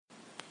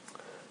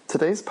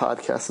Today's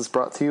podcast is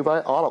brought to you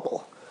by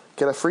Audible.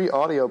 Get a free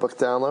audiobook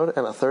download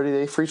and a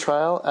 30-day free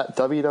trial at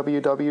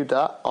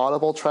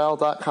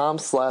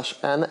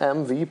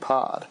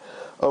www.audibletrial.com/NMVPod.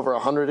 Over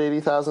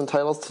 180,000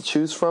 titles to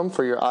choose from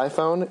for your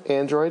iPhone,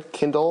 Android,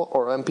 Kindle,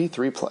 or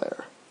MP3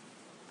 player.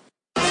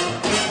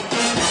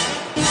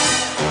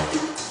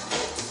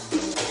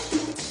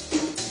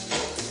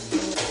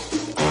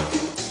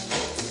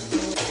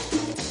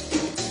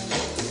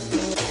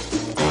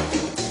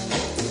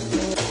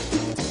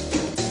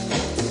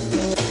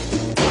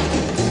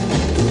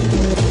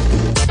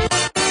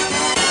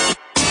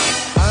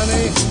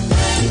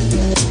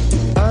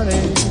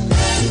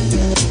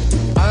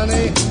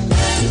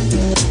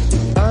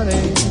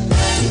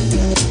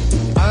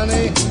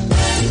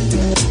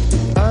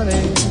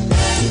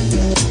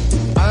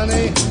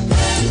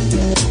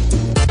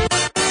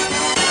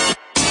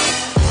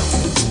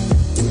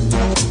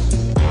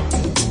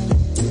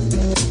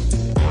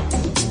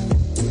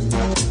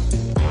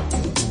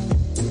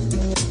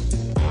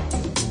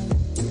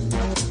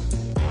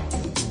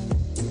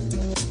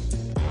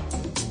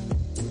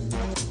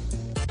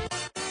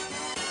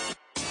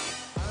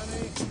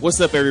 What's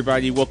up,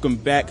 everybody? Welcome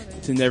back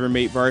to Never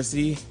Made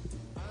Varsity.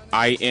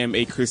 I am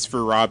a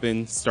Christopher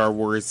Robin Star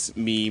Wars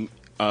meme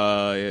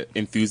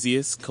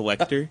enthusiast,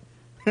 collector.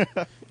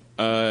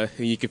 And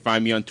you can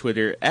find me on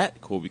Twitter at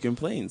Colby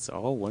Complains,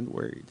 all one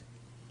word.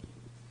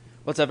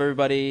 What's up,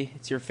 everybody?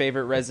 It's your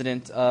favorite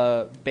resident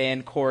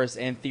band, chorus,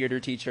 and theater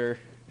teacher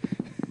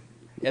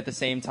at the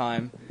same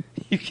time.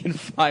 You can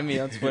find me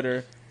on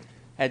Twitter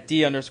at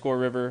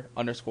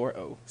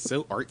D_River_O.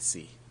 So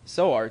artsy.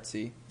 So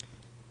artsy.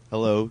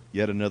 Hello,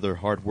 yet another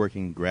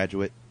hardworking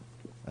graduate.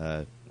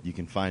 You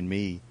can find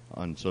me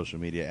on social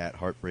media at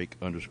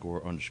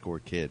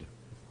heartbreak__kid.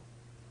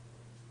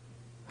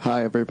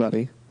 Hi,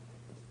 everybody.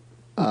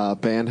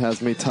 Band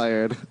has me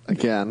tired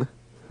again.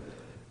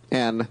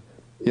 And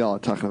y'all are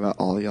talking about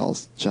all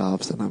y'all's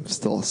jobs, and I'm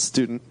still a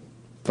student.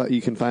 But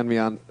you can find me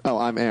on... Oh,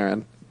 I'm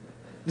Aaron.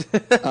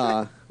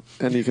 And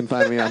you can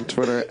find me on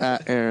Twitter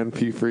at Aaron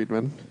P.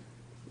 Friedman.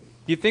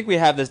 You'd think we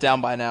have this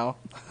down by now.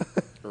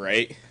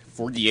 Right?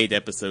 48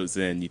 episodes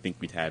in, you think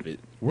we'd have it.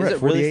 We're Is at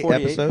it really 48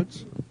 48?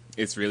 episodes?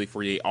 It's really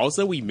 48.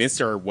 Also, we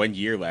missed our 1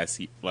 year last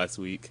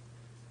week.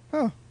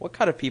 Huh. What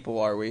kind of people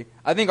are we?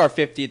 I think our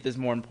 50th is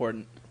more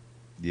important.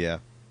 Yeah.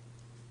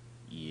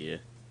 Yeah.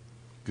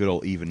 Good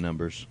old even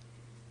numbers.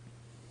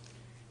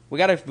 We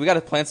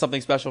gotta plan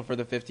something special for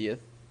the 50th.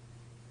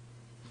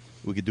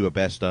 We could do a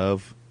best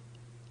of.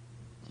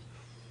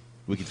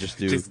 We could just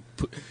do... Just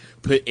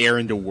put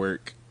Aaron to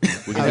work.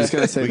 we I was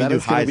going to say, that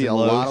is going to be a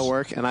lot of lows.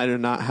 work, and I do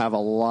not have a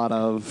lot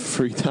of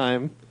free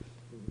time.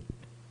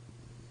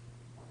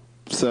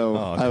 So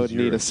Oh, I would 'cause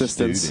you're need a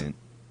assistance. student.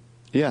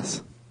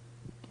 Yes.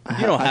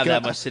 You don't have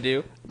that much to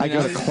do. I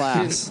go to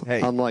class, Hey.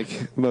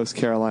 unlike most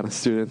Carolina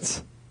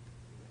students.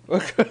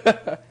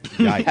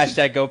 Yikes.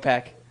 Hashtag go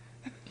pack.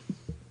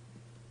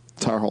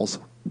 Tar holes.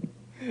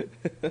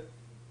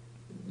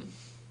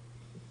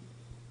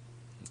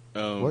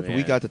 Oh, What do we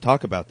man. got to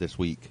talk about this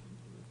week?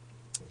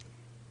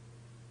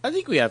 I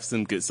think we have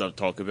some good stuff to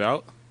talk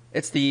about.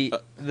 It's the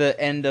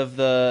end of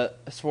the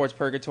sports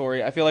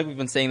purgatory. I feel like we've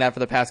been saying that for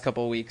the past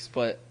couple of weeks,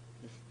 but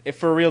if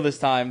for real this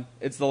time,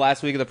 it's the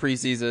last week of the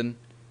preseason.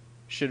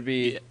 Should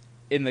be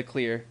in the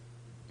clear.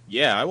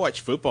 Yeah, I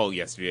watched football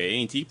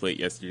yesterday. A&T played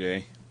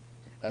yesterday.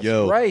 That's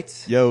Yo,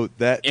 right. Yo,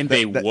 And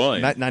they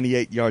won. That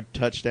 98-yard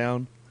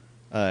touchdown,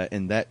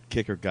 and that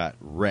kicker got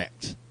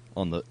wrecked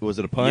on the... Was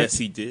it a punt? Yes,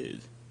 he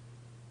did.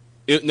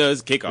 No, it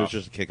was a kickoff. It was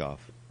just a kickoff.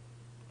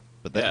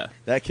 But Yeah.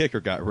 that kicker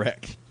got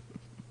wrecked.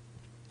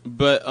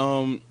 But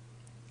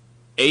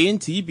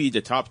A&T beat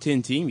the top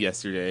 10 team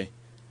yesterday.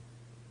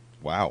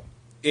 Wow.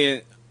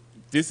 And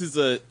this is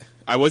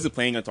I wasn't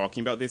planning on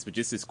talking about this, but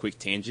just this quick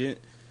tangent.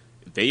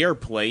 They are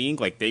playing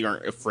like they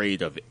aren't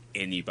afraid of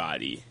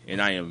anybody, and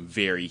I am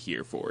very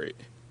here for it.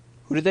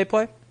 Who did they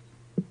play?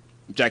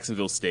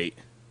 Jacksonville State.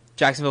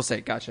 Jacksonville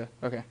State. Gotcha.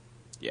 Okay.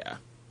 Yeah.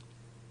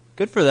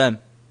 Good for them.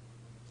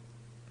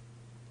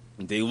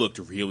 They looked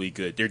really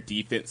good. Their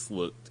defense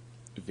looked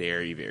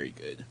very, very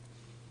good.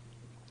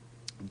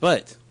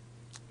 But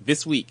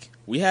this week,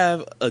 we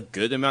have a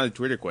good amount of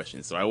Twitter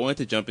questions, so I wanted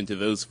to jump into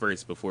those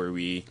first before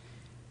we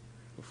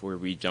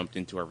jumped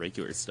into our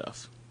regular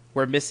stuff.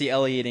 We're Missy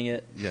Ellioting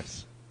it.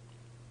 Yes.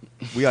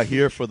 We are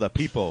here for the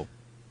people.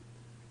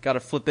 Got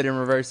to flip it and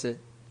reverse it.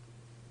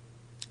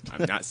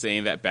 I'm not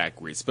saying that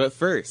backwards, but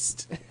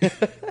first,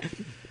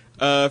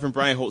 from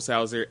Brian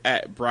Holtzhauser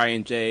at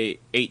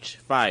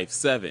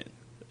BrianJH57.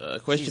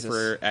 Question Jesus.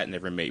 for at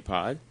Never Made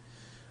Pod.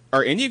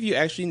 Are any of you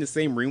actually in the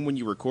same room when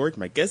you record?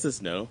 My guess is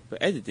no,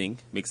 but editing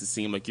makes it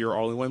seem like you're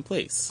all in one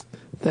place.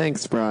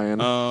 Thanks, Brian.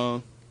 I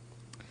mean,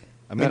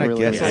 That I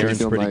really guess makes me Aaron's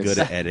feel pretty nice. good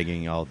at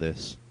editing all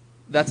this.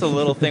 That's a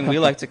little thing we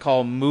like to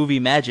call movie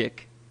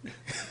magic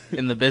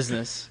in the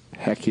business.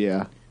 Heck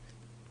yeah.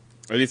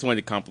 I just wanted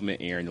to compliment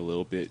Aaron a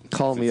little bit.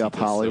 Call since me he up, does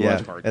so Hollywood. Yeah,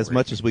 much hard as work.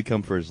 much as we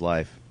come for his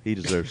life, he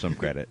deserves some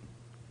credit.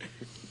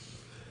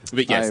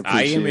 But yes,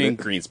 I am appreciate in it.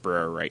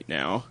 Greensboro right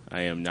now.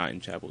 I am not in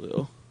Chapel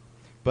Hill.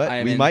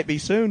 But we might be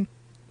soon.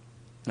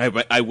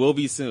 I will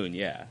be soon,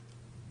 yeah.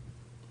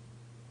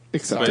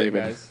 Except Sorry,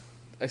 David.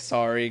 guys.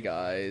 Sorry,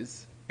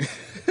 guys.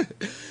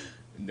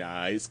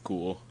 Nah, it's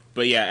cool.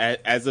 But yeah,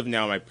 as of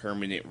now, my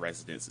permanent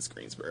residence is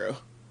Greensboro.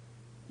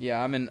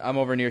 Yeah, I'm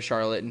over near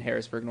Charlotte in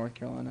Harrisburg, North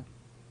Carolina.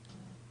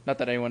 Not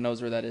that anyone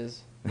knows where that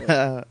is.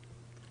 but-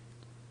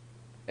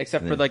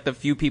 Except for like the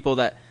few people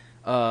that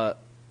are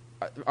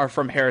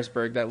from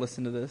Harrisburg that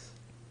listen to this.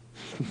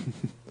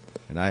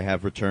 And I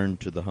have returned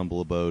to the humble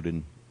abode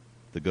in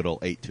the good old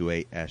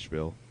 828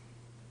 Asheville.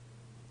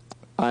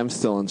 I'm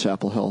still in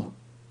Chapel Hill,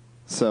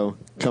 so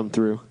come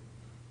through.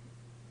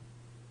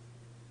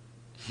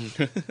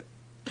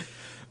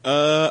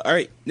 All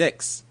right,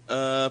 next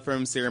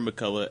from Sarah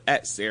McCullough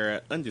at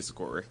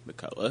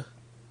Sarah_McCullough,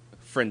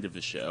 friend of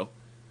the show.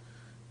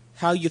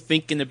 How you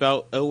thinking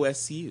about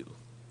OSU?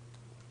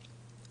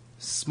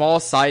 Small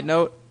side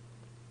note,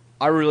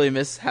 I really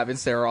miss having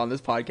Sarah on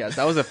this podcast.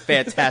 That was a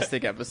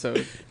fantastic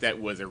episode.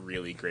 That was a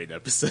really great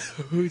episode.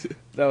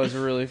 That was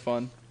really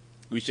fun.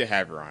 We should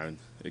have her on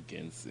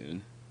again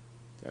soon.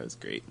 That was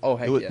great. Oh,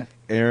 heck yeah.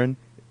 Aaron,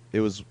 it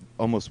was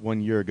almost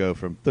 1 year ago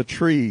from the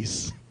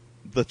trees.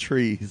 The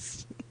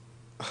trees.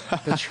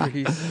 The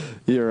trees.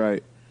 You're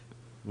right.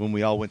 When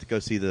we all went to go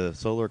see the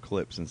solar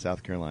eclipse in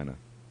South Carolina.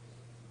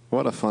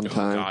 What a fun Oh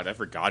time. God, I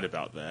forgot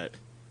about that.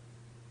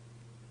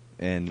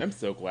 And I'm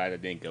so glad I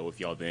didn't go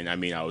with y'all then. I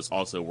mean, I was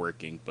also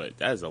working, but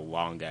that is a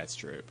long ass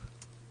trip.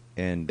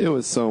 and It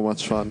was so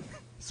much fun.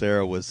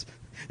 Sarah was,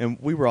 and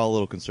we were all a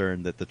little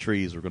concerned that the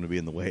trees were going to be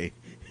in the way.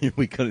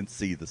 We couldn't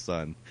see the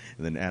sun.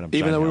 And then Adam,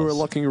 Even though we were Steinhaus-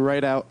 looking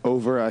right out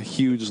over a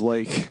huge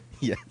lake.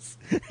 yes,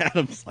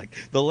 Adam's like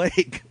the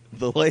lake,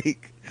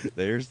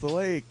 There's the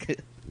lake.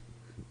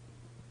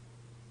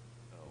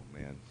 Oh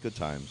man, good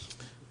times.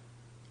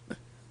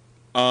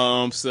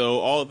 So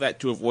all of that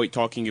to avoid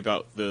talking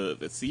about the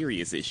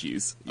serious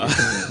issues.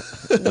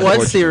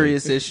 What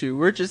serious issue?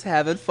 We're just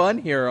having fun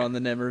here on the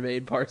Never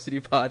Made Varsity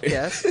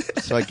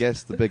podcast. So I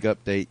guess the big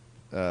update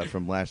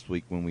from last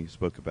week when we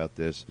spoke about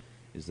this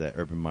is that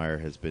Urban Meyer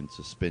has been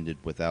suspended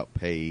without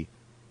pay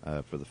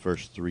for the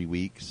first 3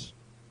 weeks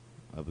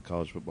of the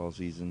college football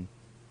season.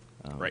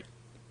 Right.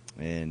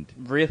 And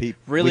Really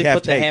we have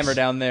put the takes. hammer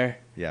down there.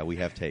 Yeah, we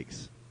have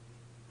takes.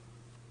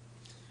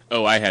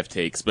 Oh, I have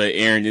takes, but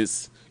Aaron,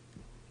 is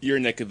your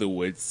neck of the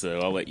woods, so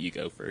I'll let you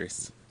go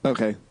first.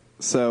 Okay,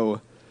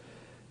 so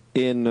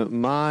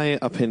in my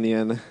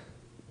opinion,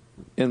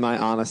 in my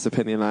honest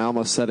opinion, I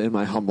almost said in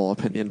my humble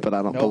opinion, but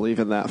I don't Nope. believe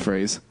in that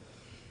phrase.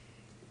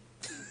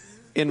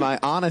 In my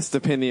honest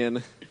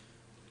opinion,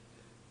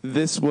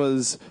 this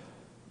was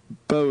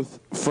both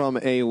from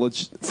a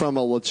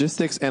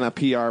logistics and a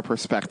PR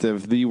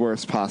perspective the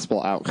worst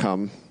possible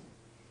outcome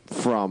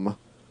from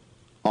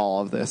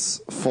all of this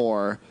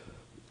for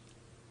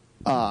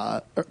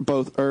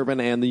both Urban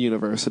and the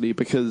university,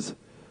 because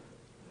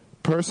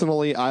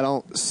personally I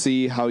don't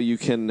see how you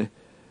can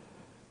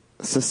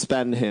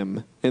suspend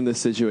him in this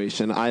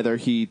situation. Either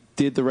he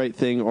did the right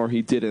thing or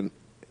he didn't,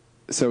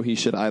 so he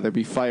should either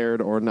be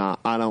fired or not.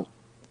 I don't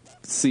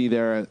see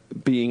there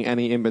being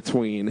any in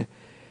between.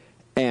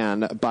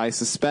 And by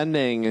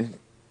suspending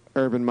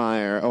Urban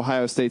Meyer,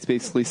 Ohio State's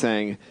basically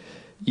saying,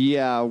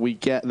 yeah, we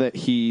get that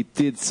he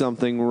did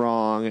something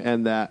wrong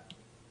and that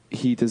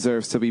he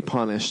deserves to be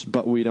punished,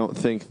 but we don't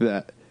think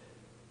that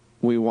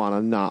we want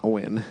to not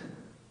win.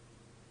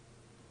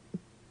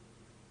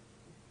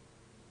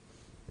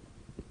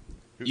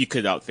 You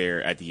cut out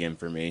there at the end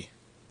for me.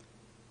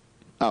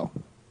 Oh.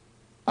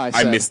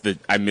 I missed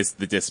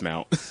the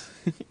dismount.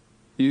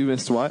 You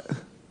missed what?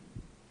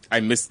 I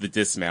missed the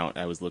dismount.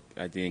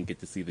 I didn't get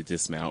to see the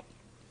dismount.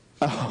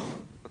 Oh.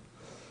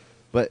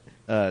 But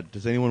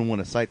does anyone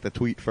want to cite the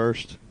tweet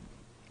first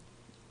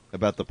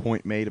about the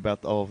point made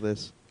about all of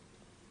this?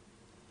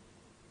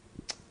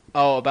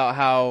 Oh, about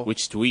how...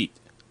 Which tweet?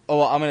 Oh,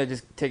 well, I'm going to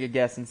just take a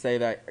guess and say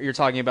that you're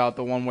talking about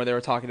the one where they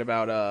were talking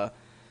about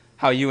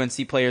how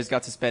UNC players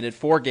got suspended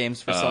 4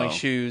 games for selling Oh.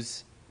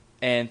 shoes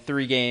and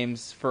 3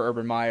 games for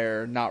Urban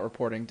Meyer not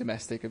reporting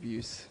domestic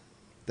abuse.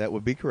 That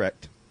would be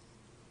correct.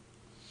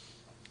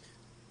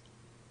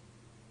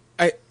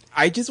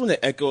 I just want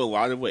to echo a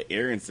lot of what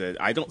Aaron said.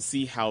 I don't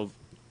see how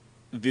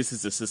this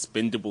is a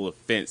suspendable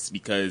offense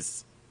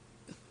because,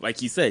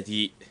 like he said,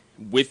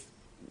 with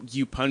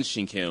you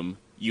punishing him,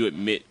 you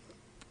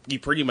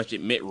pretty much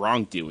admit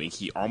wrongdoing.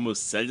 He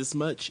almost said as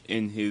much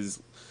in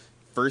his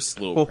first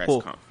little press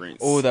conference.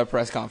 Oh, that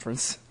press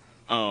conference.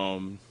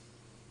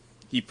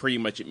 He pretty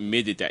much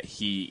admitted that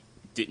he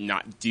did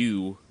not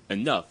do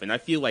enough. And I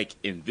feel like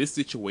in this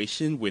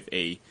situation with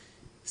a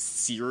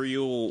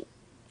serial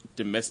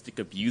domestic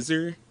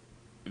abuser,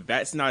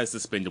 that's not a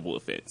suspendable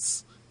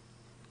offense.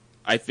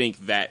 I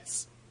think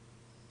that's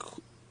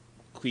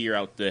clear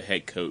out the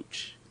head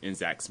coach and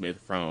Zach Smith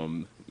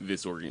from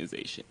this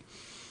organization.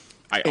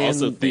 I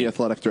also And think the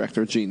athletic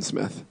director, Gene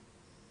Smith.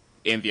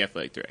 and the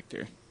athletic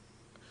director.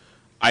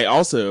 I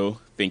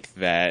also think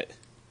that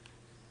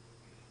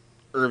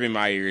Urban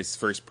Meyer's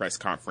first press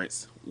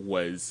conference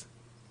was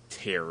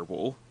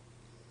terrible,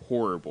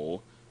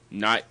 horrible.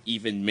 not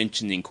even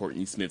mentioning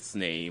Courtney Smith's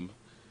name.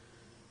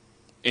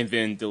 And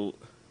then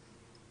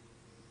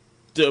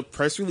the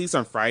press release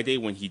on Friday,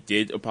 when he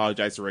did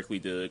apologize directly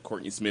to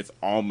Courtney Smith,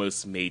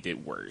 almost made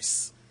it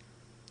worse.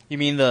 You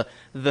mean the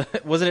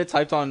wasn't it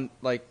typed on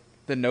like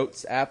the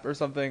Notes app or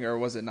something, or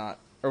was it not?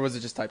 Or was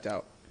it just typed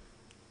out?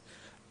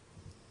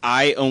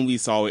 I only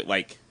saw it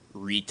like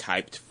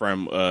retyped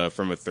from a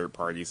third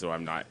party, so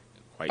I'm not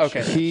quite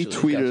Okay. sure. He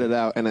actually. tweeted it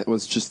out, and it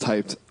was just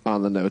typed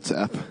on the Notes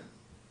app.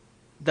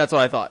 That's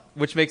what I thought,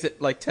 which makes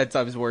it like 10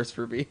 times worse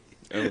for me.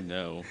 Oh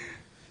no.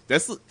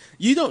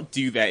 You don't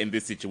do that in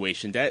this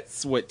situation.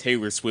 That's what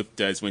Taylor Swift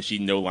does when she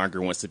no longer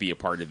wants to be a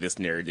part of this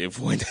narrative,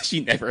 when she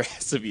never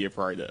has to be a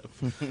part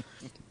of.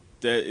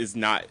 That is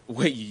not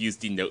what you use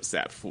the Notes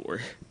app for.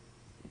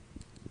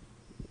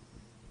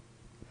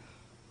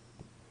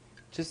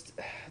 Just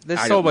there's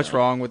I so don't much know.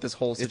 wrong with this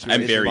whole It's, situation.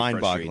 I'm it's very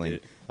mind-boggling.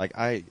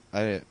 frustrated.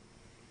 Like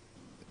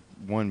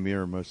one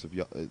mirror most of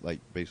y'all,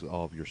 like basically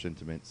all of your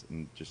sentiments,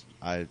 and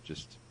I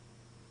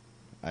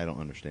don't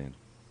understand.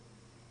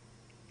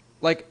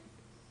 Like,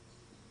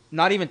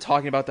 not even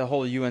talking about the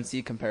whole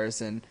UNC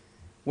comparison,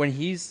 when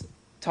he's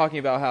talking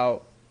about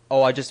how,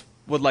 I just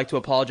would like to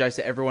apologize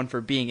to everyone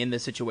for being in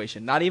this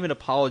situation. Not even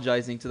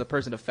apologizing to the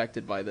person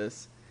affected by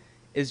this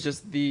is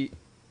just the,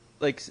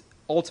 like,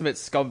 ultimate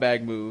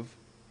scumbag move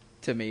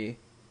to me.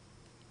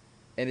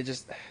 And it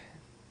just,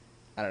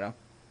 I don't know.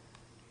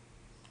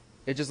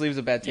 It just leaves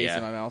a bad taste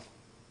in my mouth.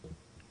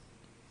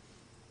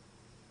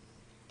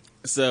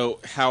 So,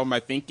 how am I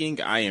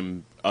thinking? I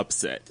am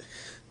upset.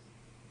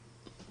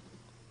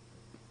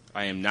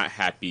 I am not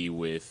happy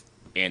with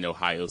an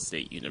Ohio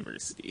State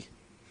University.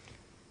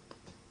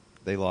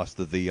 They lost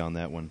the on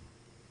that one.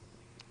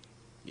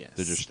 Yes.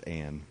 They're just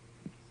Ann.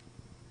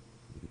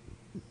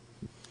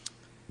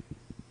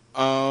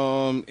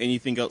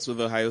 Anything else with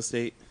Ohio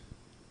State?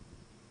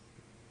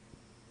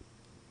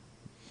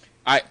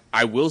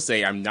 I will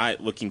say I'm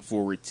not looking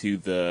forward to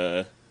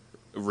the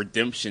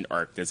redemption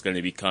arc that's going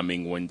to be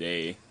coming when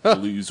they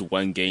lose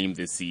one game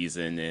this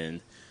season and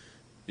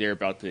they're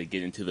about to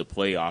get into the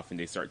playoff and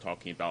they start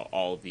talking about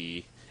all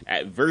the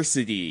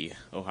adversity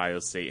Ohio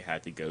State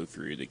had to go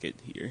through to get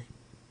here.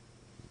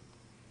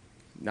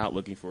 Not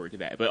looking forward to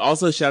that. But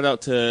also shout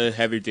out to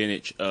Heather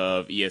Dinich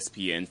of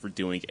ESPN for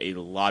doing a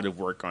lot of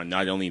work on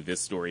not only this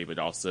story, but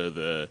also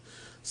the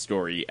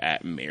story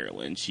at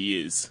Maryland.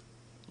 She is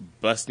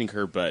busting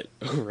her butt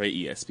over at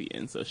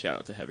ESPN, so shout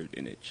out to Heather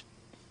Dinich.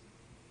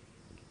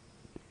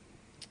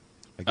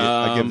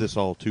 I give this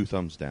all 2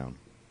 thumbs down.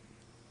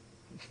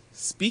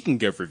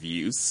 Speaking of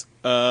reviews,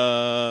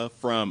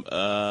 from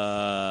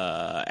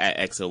at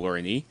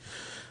XLRNE,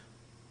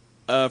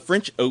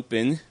 French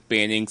Open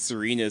banning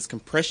Serena's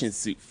compression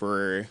suit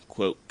for,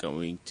 quote,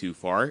 going too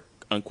far,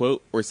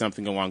 unquote, or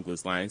something along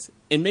those lines.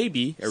 And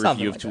maybe a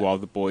Something review of like To that. All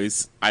the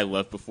Boys I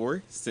Loved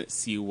Before,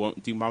 since you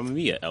won't do Mamma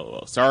Mia,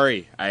 lol.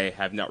 Sorry, I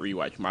have not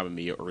rewatched Mamma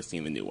Mia or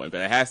seen the new one,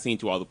 but I have seen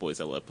To All the Boys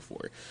I Loved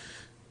Before.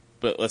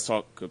 But let's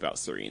talk about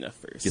Serena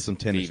first. Get some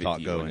tennis David, talk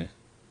do you going.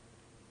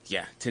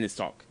 Yeah, tennis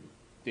talk.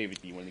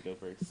 David, do you want to go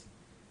first?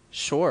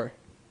 Sure.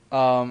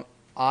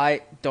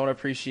 I don't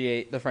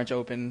appreciate the French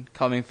Open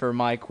coming for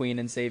my queen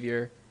and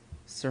savior,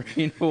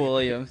 Serena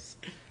Williams.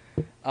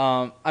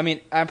 I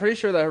mean, I'm pretty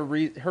sure that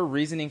her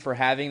reasoning for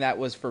having that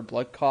was for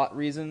blood clot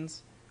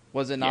reasons.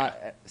 Was it not?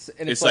 Yeah.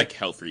 And It's like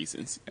health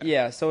reasons.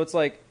 yeah, so it's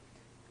like,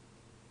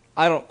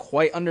 I don't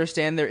quite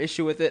understand their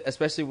issue with it,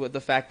 especially with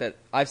the fact that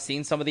I've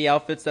seen some of the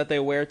outfits that they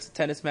wear to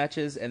tennis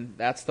matches, and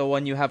that's the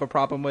one you have a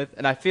problem with.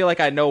 And I feel like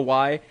I know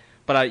why,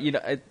 but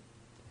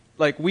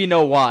like we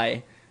know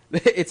why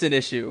it's an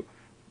issue.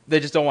 They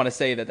just don't want to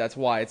say that that's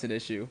why it's an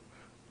issue.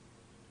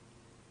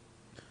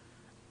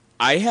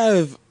 I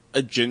have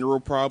a general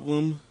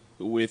problem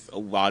with a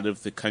lot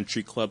of the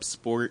country club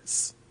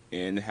sports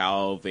and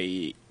how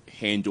they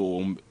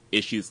handle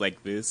issues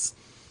like this.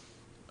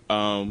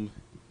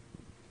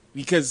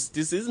 Because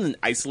this isn't an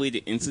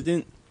isolated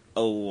incident.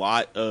 A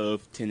lot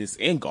of tennis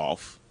and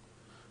golf,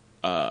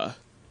 but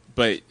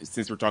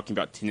since we're talking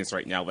about tennis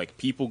right now, like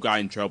people got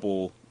in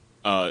trouble,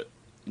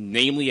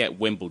 namely at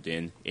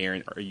Wimbledon.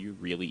 Aaron, are you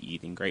really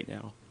eating right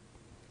now?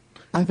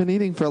 I've been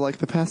eating for like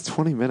the past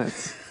 20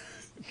 minutes.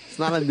 It's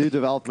not a new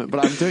development,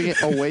 but I'm doing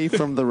it away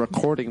from the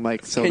recording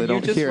mic so they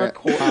don't hear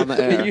it on the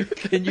air.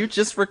 Can you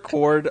just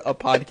record a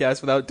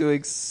podcast without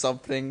doing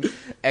something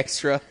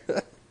extra?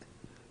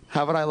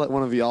 How about I let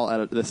one of y'all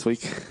edit this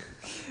week?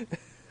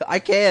 I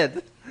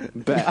can.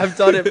 Bet. I've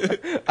done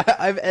it.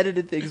 I've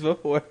edited things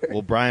before.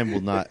 Well, Brian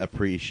will not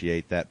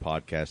appreciate that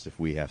podcast if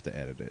we have to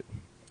edit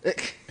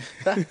it.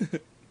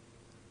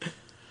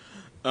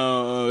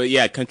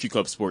 Yeah, country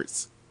club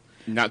sports.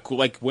 Not cool.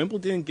 Like,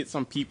 Wimbledon gets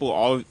on people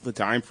all the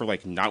time for,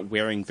 like, not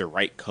wearing the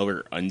right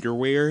color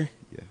underwear.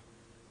 Yeah.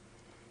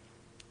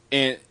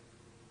 And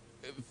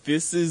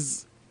this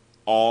is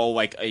all,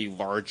 like, a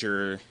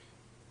larger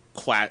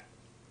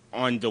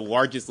on the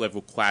largest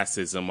level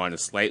classism, on a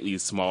slightly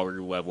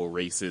smaller level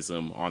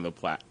racism on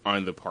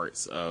the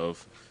parts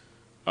of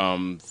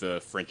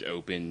the French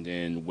Open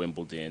and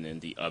Wimbledon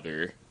and the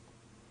other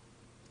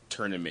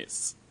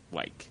tournaments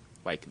like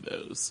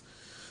those.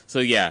 So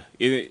yeah,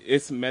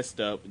 it's messed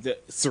up.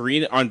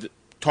 Serena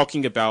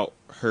talking about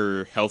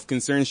her health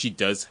concerns. She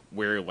does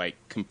wear like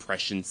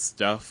compression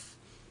stuff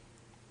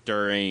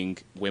during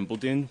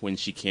Wimbledon when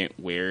she can't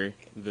wear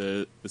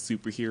the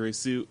superhero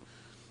suit.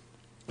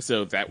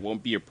 So that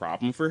won't be a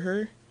problem for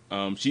her.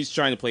 She's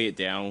trying to play it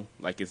down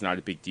like it's not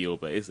a big deal,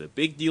 but it's a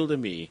big deal to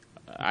me.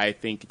 I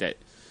think that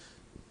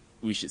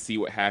we should see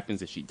what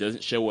happens if she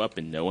doesn't show up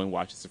and no one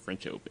watches the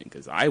French Open,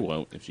 because I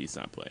won't if she's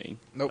not playing.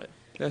 Nope.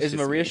 But Is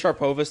Maria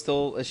Sharapova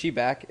still? Is she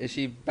back? Is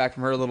she back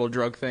from her little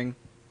drug thing?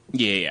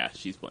 Yeah,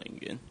 she's playing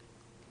again.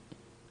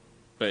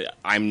 But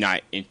I'm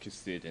not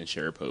interested in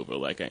Sharapova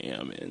like I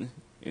am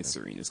in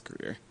Serena's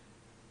career.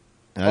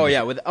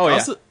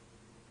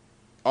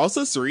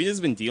 Also,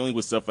 Serena's been dealing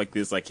with stuff like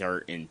this like her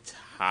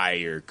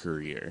entire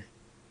career.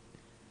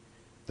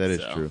 That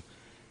is true.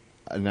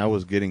 And I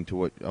was getting to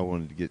what I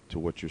wanted to get to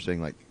what you're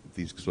saying, like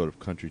these sort of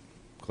country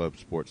club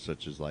sports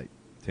such as like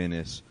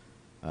tennis,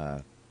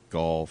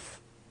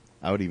 golf.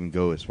 I would even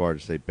go as far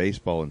as to say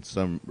baseball in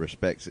some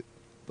respects.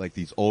 Like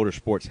these older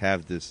sports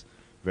have this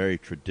very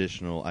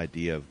traditional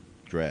idea of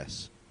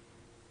dress.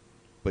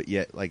 But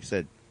yet, like I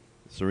said,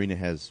 Serena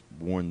has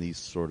worn these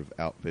sort of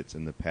outfits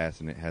in the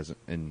past,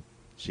 and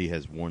she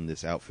has worn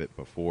this outfit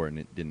before, and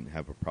it didn't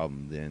have a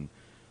problem then.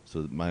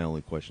 So my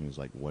only question is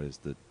like, what is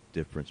the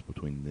difference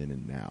between then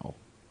and now?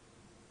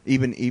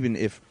 Even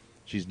if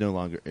she no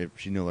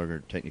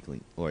longer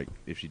technically, like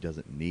if she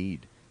doesn't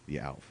need the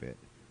outfit,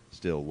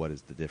 still, what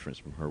is the difference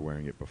from her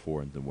wearing it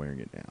before and then wearing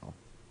it now?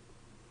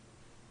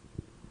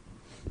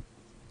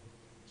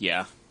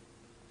 Yeah.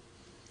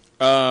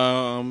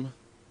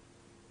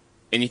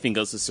 Anything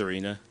else with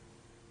Serena?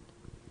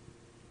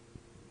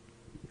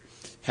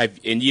 Have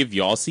any of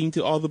y'all seen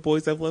To All the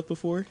Boys I've Loved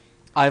Before?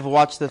 I've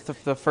watched the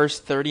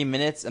first 30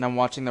 minutes, and I'm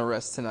watching the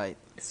rest tonight.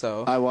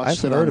 So I watched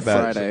I've it heard on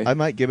about Friday. it. So I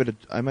might give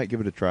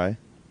it a try.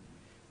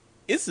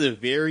 It's a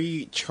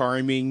very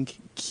charming,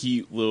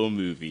 cute little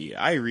movie.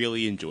 I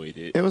really enjoyed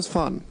it. It was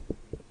fun.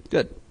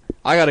 good.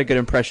 I got a good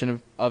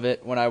impression of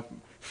it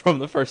from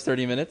the first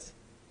 30 minutes.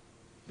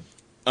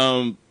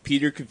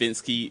 Peter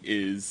Kavinsky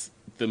is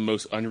the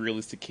most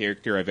unrealistic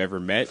character I've ever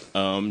met.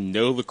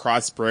 No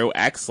lacrosse bro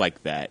acts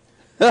like that.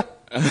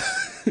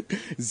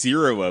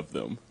 0 of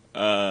them.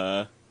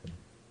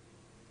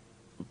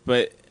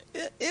 But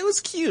it was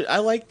cute. I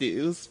liked it.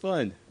 It was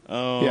fun.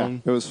 Yeah,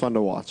 it was fun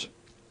to watch.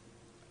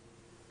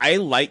 I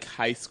like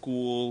high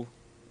school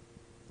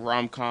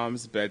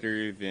rom-coms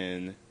better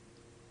than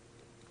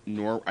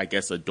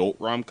adult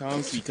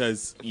rom-coms,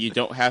 because you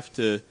don't have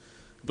to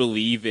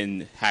believe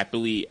in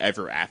happily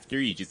ever after.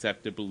 You just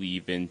have to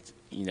believe in,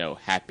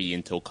 happy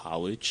until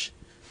college.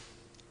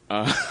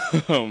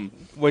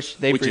 Which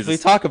they briefly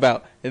talk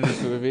about in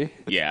this movie.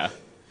 Yeah.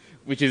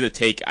 Which is a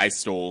take I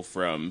stole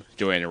from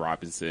Joanna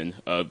Robinson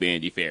of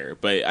Vanity Fair.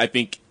 But I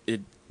think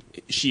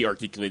she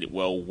articulated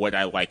well what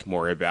I like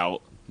more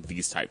about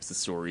these types of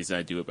stories than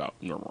I do about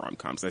normal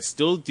rom-coms. I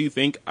still do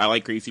think I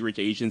like Crazy Rich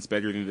Asians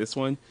better than this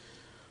one.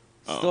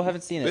 Still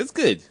haven't seen it. But it's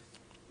good.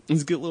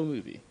 It's a good little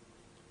movie.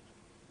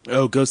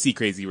 Oh, go see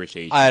Crazy Rich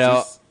Asians. I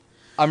know.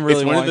 I'm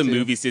really It's one of the wanting to.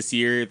 movies this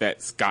year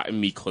that's gotten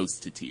me close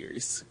to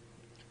tears.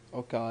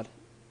 Oh, God.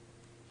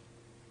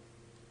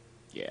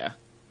 Yeah.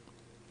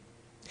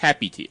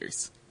 Happy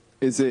tears.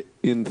 Is it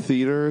in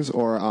theaters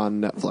or on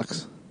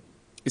Netflix?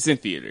 It's in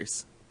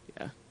theaters.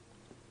 Yeah.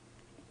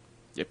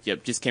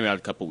 Yep. Just came out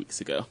a couple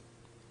weeks ago.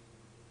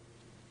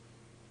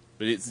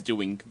 But it's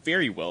doing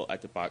very well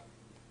at the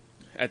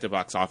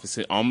box office.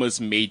 It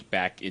almost made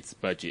back its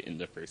budget in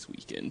the first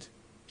weekend.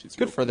 Which is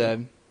Good for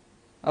them.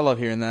 I love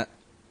hearing that.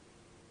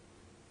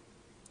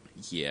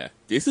 Yeah.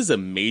 This is a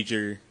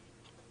major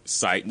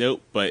side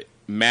note, but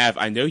Mav,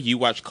 I know you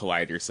watch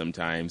Collider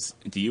sometimes.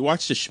 Do you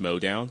watch the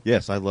Schmodown?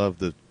 Yes, I love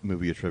the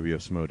movie trivia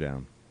of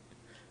Schmodown.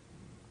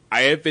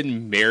 I have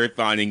been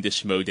marathoning the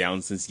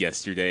Schmodown since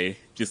yesterday,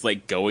 just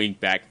like going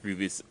back through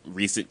this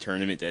recent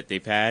tournament that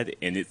they've had,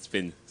 and it's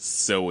been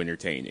so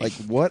entertaining. Like,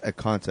 what a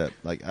concept.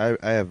 Like, I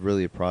have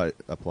really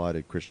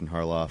applauded Christian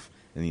Harloff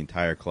and the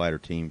entire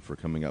Collider team for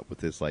coming up with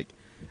this. Like,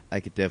 I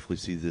could definitely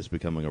see this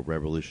becoming a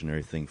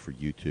revolutionary thing for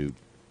YouTube.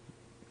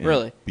 And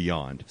Really?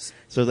 beyond.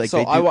 So, like,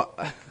 I watch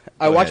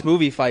ahead.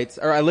 movie fights,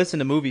 or I listen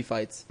to movie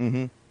fights.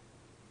 Mm-hmm.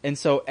 And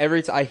so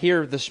every time I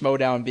hear the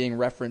Schmodown being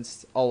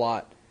referenced a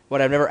lot, but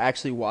I've never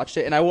actually watched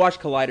it. And I watch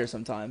Collider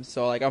sometimes,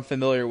 so like I'm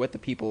familiar with the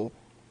people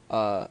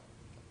on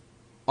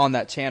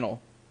that channel.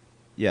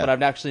 Yeah. But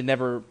I've actually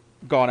never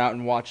gone out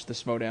and watched the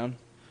Schmodown.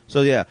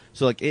 So, yeah.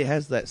 So, like, it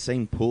has that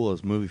same pool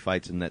as movie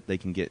fights in that they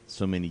can get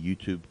so many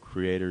YouTube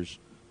creators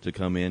to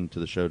come in to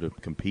the show to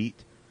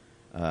compete.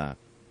 And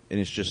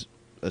it's just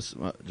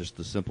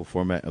the simple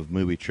format of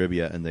movie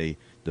trivia, and they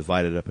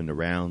divide it up into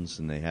rounds,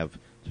 and they have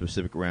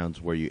specific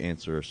rounds where you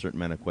answer a certain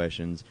amount of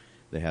questions.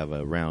 They have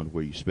a round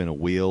where you spin a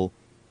wheel,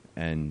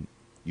 and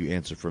you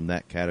answer from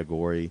that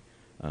category.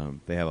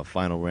 They have a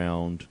final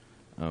round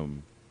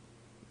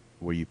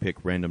where you pick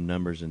random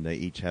numbers, and they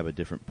each have a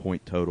different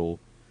point total.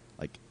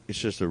 Like, it's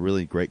just a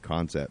really great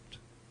concept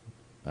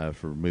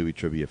for movie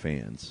trivia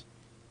fans.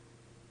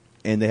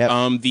 And they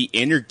have The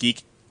Inner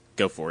Geek.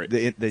 Go for it.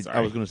 I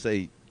Sorry. was going to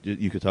say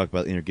you could talk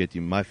about Inner Geek.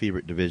 My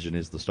favorite division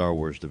is the Star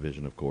Wars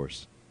division, of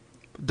course.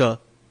 Duh.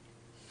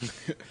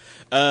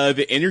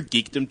 The Inner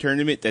Geekdom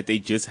tournament that they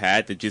just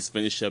had to just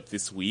finish up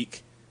this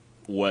week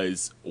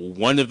was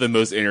one of the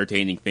most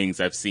entertaining things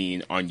I've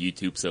seen on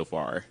YouTube so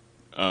far.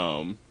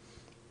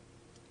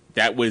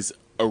 That was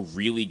a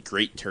really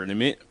great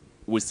tournament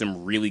with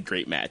some really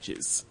great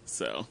matches.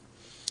 So,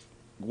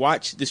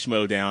 watch the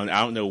Schmodown.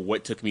 I don't know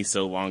what took me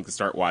so long to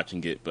start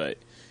watching it, but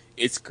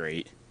it's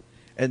great.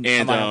 And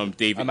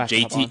David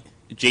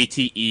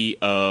JTE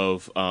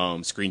of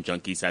Screen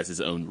Junkies has his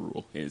own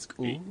rule. And it's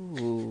great.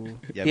 Ooh.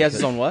 Yeah, He has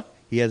his own what?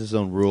 He has his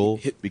own rule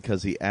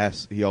because he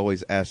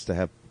always asks to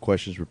have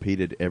questions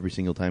repeated every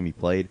single time he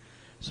played.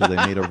 So they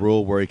made a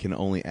rule where you can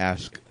only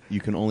ask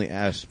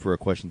for a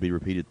question to be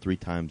repeated 3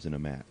 times in a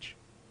match.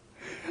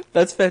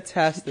 That's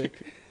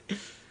fantastic.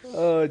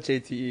 Oh,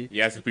 JTE.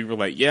 Yeah, so people were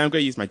like, yeah, I'm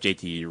going to use my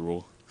JTE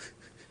rule.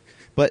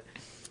 But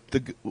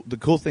the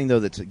cool thing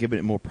though that's given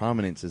it more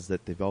prominence is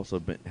that they've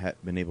also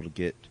been able to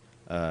get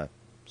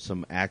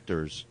some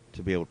actors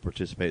to be able to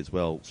participate as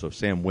well. So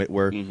Sam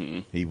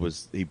Witwer, he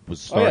was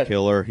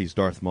Starkiller. He's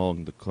Darth Maul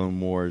in the Clone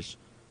Wars.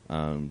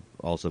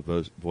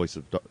 Also voice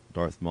of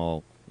Darth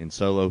Maul in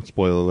Solo.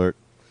 Spoiler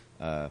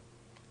alert.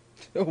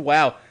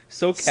 Wow.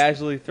 So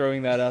casually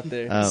throwing that out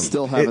there.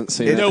 Still haven't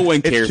seen it. No one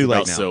It's cares too late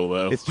about now.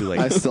 Solo. It's too late.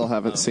 I still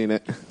haven't seen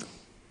it.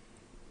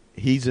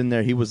 He's in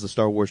there. He was the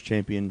Star Wars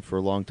champion for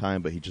a long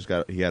time, but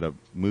he had a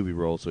movie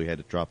role, so he had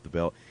to drop the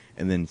belt.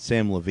 And then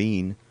Sam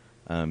Levine,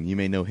 you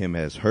may know him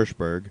as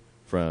Hirschberg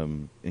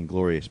from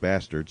Inglourious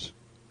Bastards.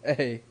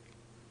 Hey.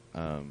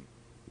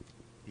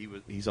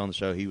 He's on the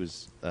show. He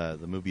was the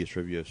Mobius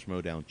Trivia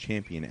Schmodown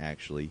champion,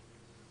 actually,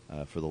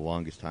 for the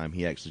longest time.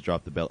 He actually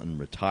dropped the belt and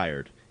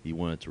retired. He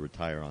wanted to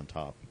retire on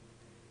top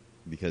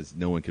because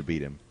no one could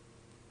beat him.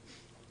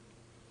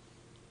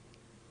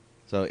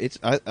 So it's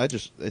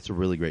a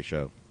really great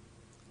show.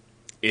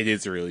 It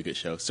is a really good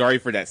show. Sorry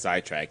for that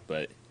sidetrack,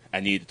 but I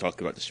need to talk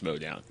about the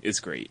Schmodown.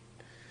 It's great.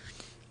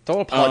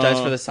 Don't apologize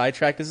for the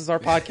sidetrack. This is our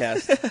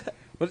podcast.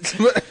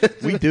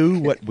 We do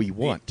what we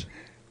want.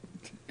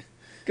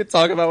 Could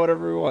talk about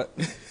whatever we want.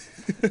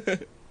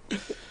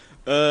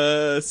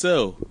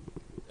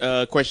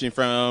 Question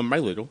from my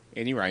little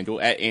Annie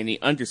Reindl at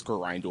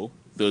Annie_Reindl.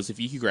 Those of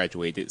you who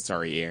graduated,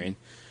 sorry, Aaron.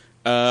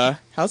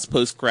 How's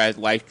post-grad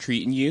life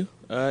treating you?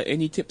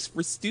 Any tips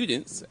for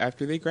students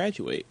after they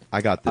graduate?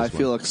 I got this I one.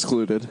 feel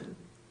excluded.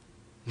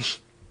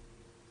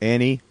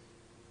 Annie,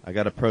 I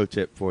got a pro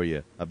tip for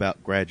you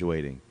about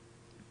graduating.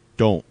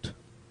 Don't.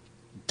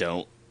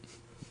 Don't.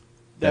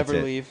 That's Never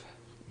it. leave.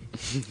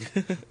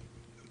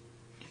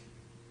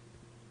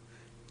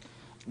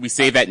 We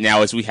say that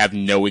now as we have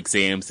no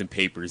exams and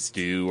papers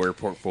due or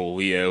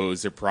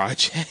portfolios or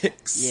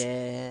projects.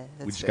 Yeah.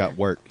 We just got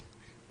work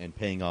and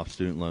paying off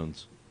student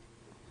loans.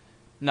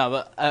 No,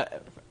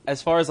 but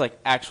as far as like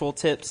actual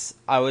tips,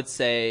 I would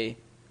say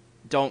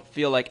don't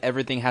feel like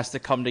everything has to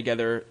come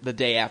together the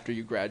day after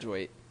you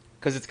graduate,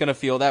 because it's gonna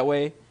feel that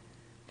way.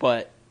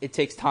 But it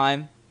takes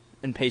time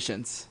and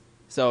patience.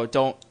 So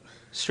don't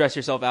stress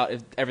yourself out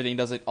if everything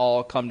doesn't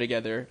all come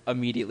together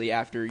immediately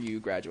after you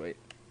graduate.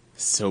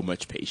 So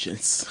much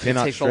patience. It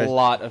takes a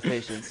lot of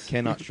patience.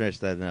 Cannot stress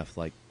that enough.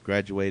 Like,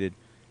 graduated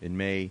in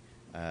May.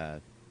 I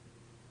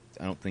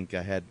don't think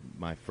I had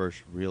my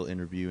first real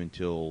interview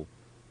until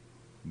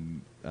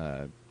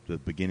the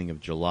beginning of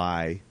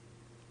July.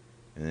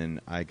 And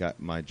then I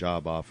got my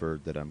job offer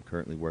that I'm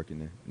currently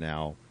working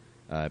now,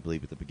 I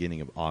believe, at the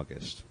beginning of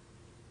August.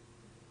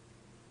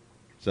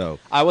 So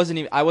I wasn't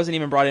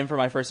even brought in for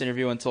my first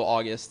interview until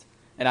August,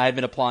 and I had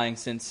been applying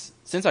since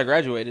I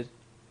graduated.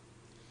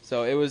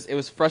 So it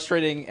was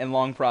frustrating and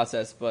long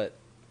process, but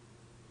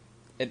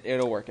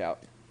it'll work out.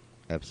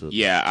 absolutely.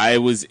 Yeah, I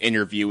was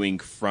interviewing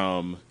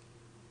from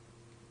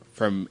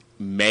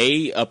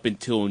May up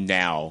until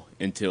now,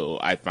 until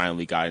I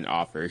finally got an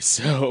offer.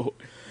 So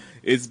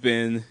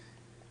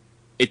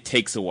it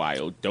takes a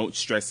while. Don't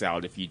stress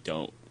out if you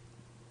don't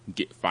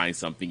find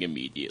something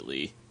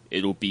immediately.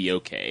 It'll be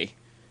okay.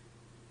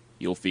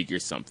 You'll figure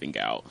something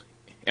out.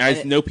 And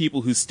I know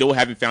people who still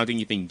haven't found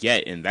anything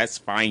yet, and that's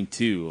fine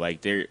too.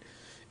 Like,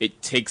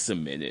 it takes a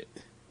minute.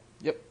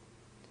 Yep.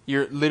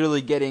 You're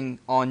literally getting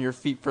on your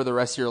feet for the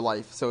rest of your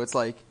life. So it's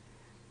like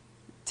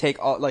take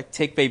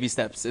baby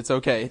steps. It's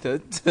okay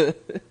to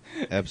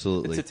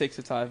Absolutely. to take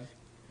some time.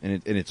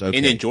 And it's okay.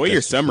 And enjoy your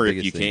That's just the summer if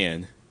biggest you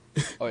thing.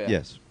 can. Oh yeah.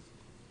 Yes.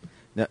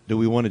 Now, do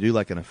we want to do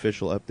like an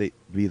official update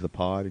via the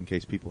pod in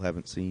case people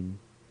haven't seen?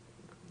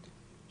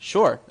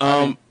 Sure.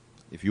 I mean,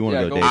 If you want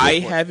Yeah, to go, go David. I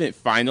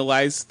haven't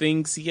finalized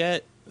things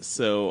yet,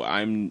 so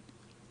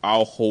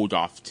I'll hold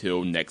off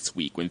till next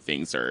week when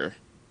things are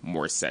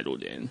more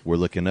settled in. We're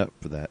looking up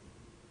for that.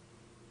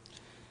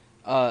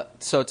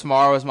 so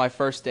tomorrow is my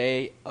first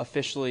day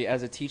officially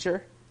as a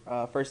teacher.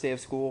 First day of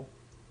school.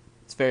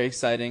 It's very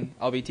exciting.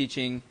 I'll be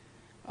teaching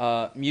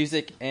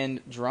music and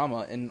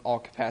drama in all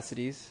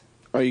capacities.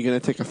 Are you going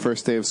to take a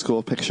first day of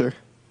school picture?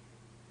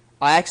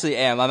 I actually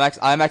am.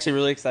 I'm actually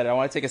really excited. I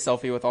want to take a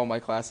selfie with all my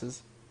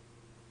classes.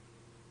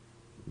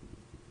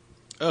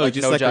 Oh, Like,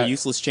 just no like our gi-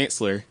 useless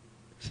chancellor.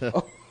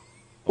 Oh,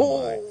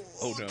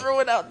 Oh no.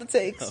 throwing out the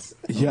takes.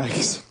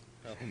 Yikes.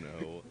 Oh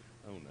no.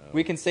 Oh no.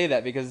 We can say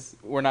that because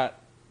we're not.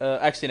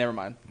 Actually, never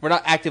mind. We're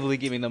not actively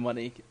giving them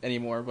money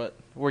anymore, but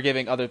we're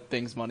giving other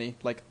things money,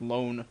 like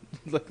loan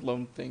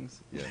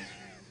things,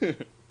 Yes.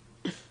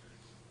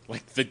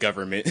 Like the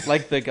government.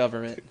 like the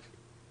government.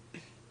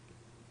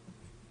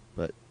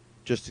 But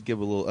just to give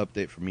a little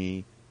update for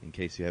me, in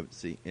case you haven't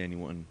seen,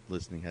 anyone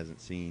listening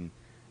hasn't seen,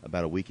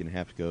 about a week and a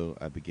half ago,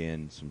 I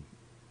began some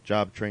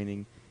job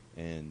training,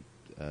 and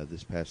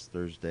this past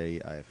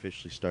Thursday, I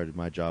officially started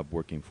my job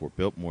working for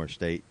Biltmore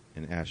Estate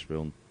in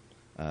Asheville,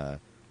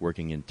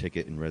 working in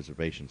ticket and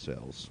reservation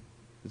sales.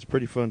 It's a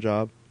pretty fun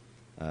job.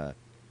 I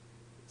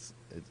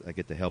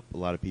get to help a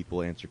lot of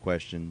people answer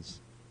questions.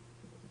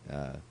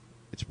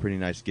 It's a pretty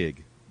nice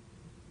gig.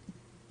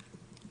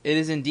 It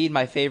is indeed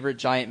my favorite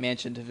giant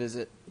mansion to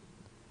visit.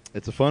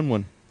 It's a fun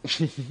one.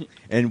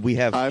 And we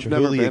have I've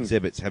never Chihuly been.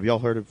 exhibits. Have y'all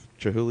heard of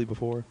Chihuly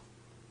before?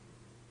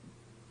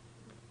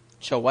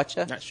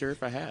 Chowatcha? Not sure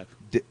if I have.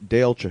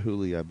 Dale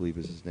Chihuly, I believe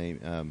is his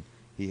name.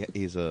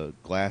 He's a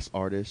glass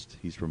artist.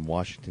 He's from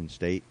Washington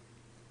State,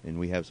 and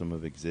we have some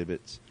of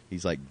exhibits.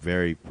 He's like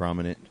very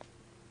prominent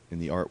in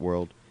the art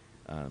world,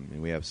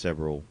 and we have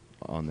several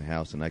on the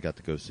house, and I got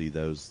to go see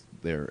those.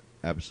 They're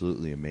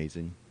absolutely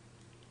amazing.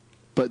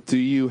 But do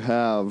you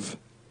have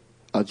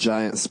a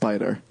giant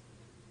spider?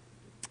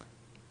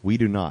 We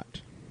do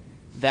not.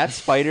 That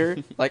spider,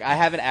 like I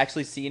haven't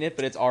actually seen it,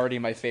 but it's already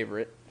my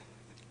favorite.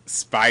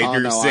 Spider Oh,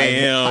 no,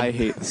 Sam. I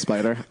hate the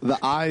spider. The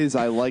eyes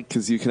I like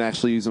because you can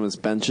actually use them as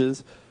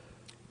benches,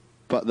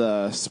 but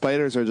the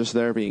spiders are just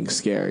there being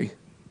scary.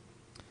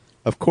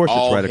 Of course,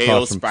 All it's right hail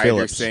across from Spider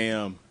Phillips.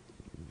 Sam.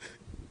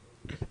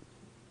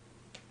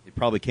 It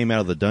probably came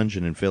out of the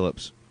dungeon in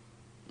Phillips.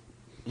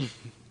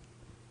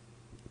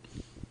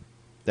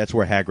 That's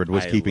where Hagrid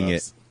was I keeping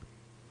love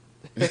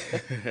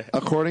it.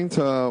 According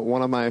to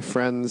one of my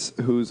friends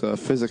who's a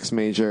physics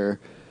major,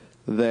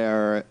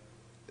 the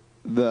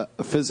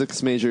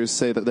physics majors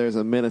say that there's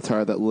a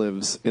minotaur that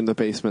lives in the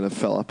basement of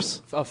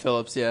Phillips, Oh,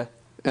 Phillips, yeah.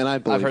 and I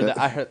believe I've heard it.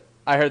 that.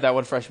 I heard that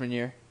one freshman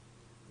year.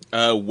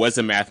 Was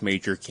a math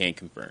major, can't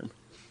confirm.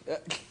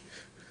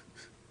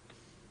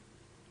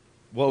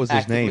 What was his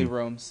Actively name?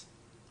 roams.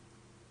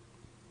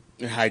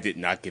 I did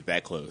not get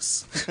that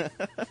close.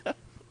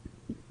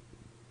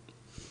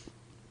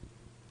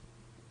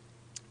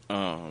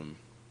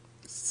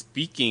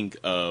 Speaking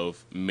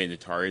of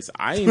minotaurs,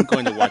 I am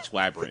going to watch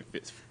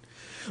Labyrinth.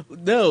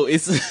 No,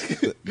 it's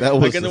That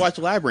I'm was going to the- watch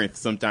Labyrinth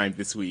sometime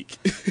this week.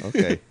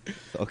 Okay.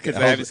 Okay.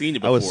 'Cause I haven't seen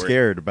it I was before.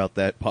 scared about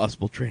that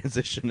possible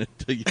transition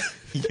until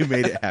you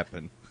made it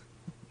happen.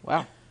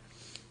 Wow.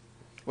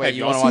 Wait, Have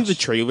you y'all want to seen watch the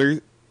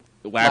trailer?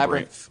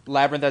 Labyrinth.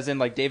 Labyrinth as in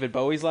like David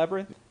Bowie's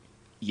Labyrinth?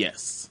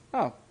 Yes.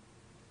 Oh.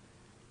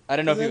 I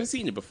didn't know I if you... haven't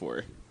seen it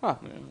before. Huh.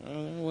 I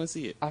want to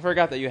see it. I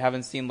forgot that you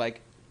haven't seen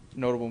like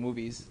notable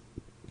movies.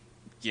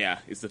 Yeah,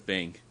 it's a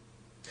thing.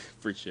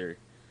 For sure.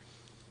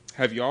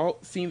 Have y'all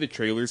seen the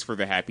trailers for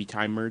the Happy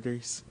Time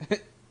Murders?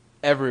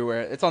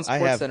 Everywhere. It's on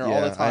Sports Center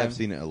all the time. I have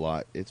seen it a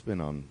lot. It's been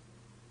on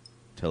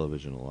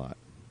television a lot.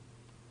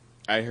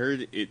 I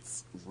heard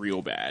it's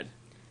real bad.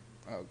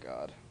 Oh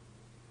God.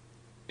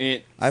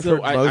 And I've so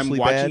heard I'm mostly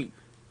watching. bad.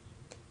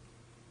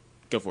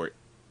 Go for it.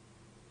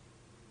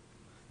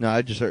 No,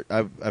 I just heard.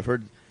 I've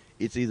heard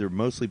it's either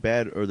mostly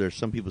bad or there's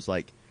some people's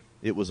like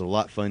it was a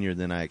lot funnier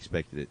than I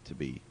expected it to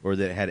be, or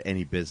that it had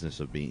any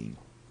business of being.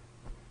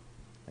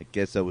 I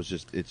guess that was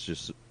just it's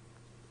just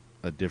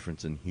a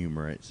difference in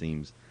humor. It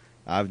seems.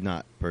 I've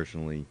not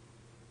personally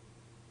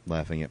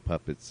laughing at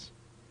puppets.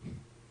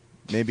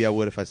 Maybe I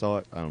would if I saw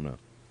it. I don't know.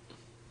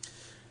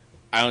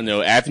 I don't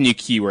know. Avenue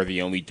Q are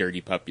the only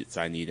dirty puppets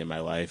I need in my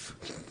life.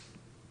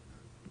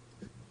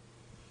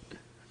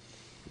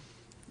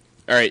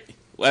 All right.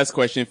 Last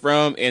question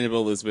from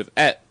Annabelle Elizabeth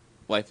at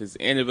Life is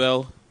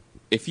Annabelle.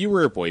 If you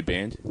were a boy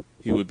band,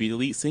 who would be the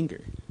lead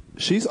singer?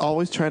 She's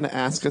always trying to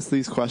ask us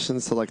these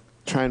questions to like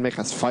try and make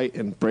us fight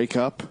and break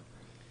up.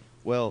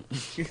 Well,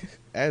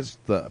 as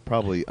the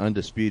probably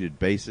undisputed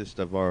bassist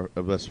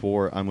of us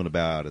four, I'm going to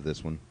bow out of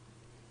this one.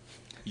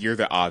 You're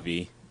the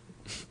Avi.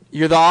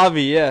 You're the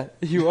Avi, yeah.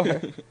 You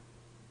are.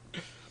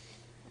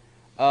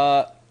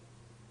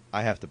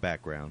 I have the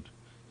background.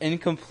 In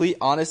complete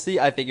honesty,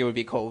 I think it would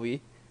be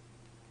Colby.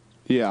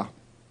 Yeah.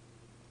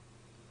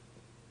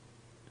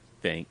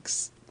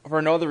 Thanks.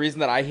 For no other reason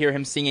that I hear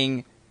him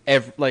singing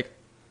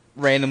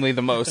randomly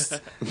the most.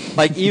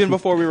 Like even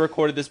before we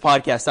recorded this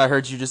podcast, I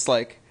heard you just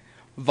like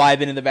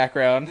vibing in the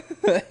background.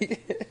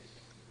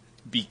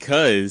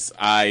 Because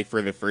I,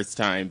 for the first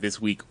time this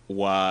week,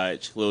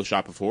 watched Little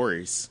Shop of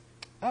Horrors.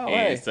 Oh,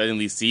 And hey.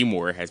 suddenly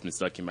Seymour has been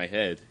stuck in my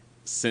head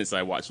since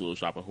I watched Little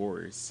Shop of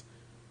Horrors.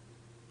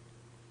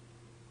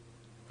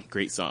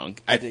 Great song.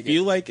 I dig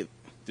feel like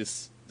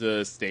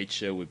the stage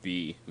show would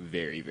be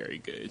very, very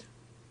good.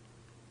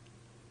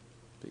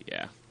 But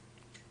yeah.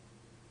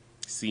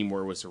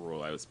 Seymour was the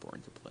role I was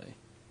born to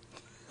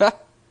play.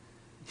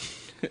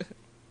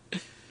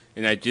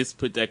 And I just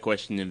put that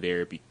question in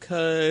there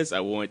because I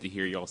wanted to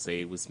hear y'all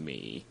say it was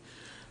me.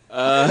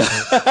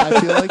 I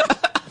feel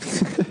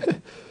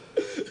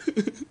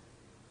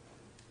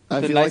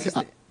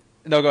like.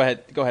 No, go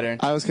ahead. Go ahead, Aaron.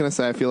 I was gonna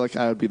say I feel like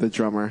I would be the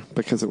drummer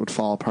because it would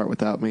fall apart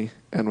without me,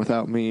 and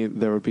without me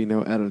there would be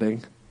no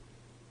editing.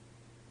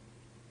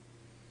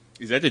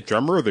 Is that the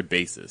drummer or the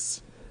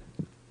bassist?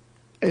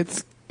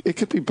 It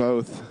could be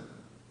both.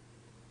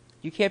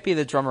 You can't be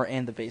the drummer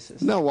and the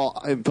bassist. No,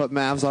 but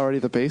Mav's already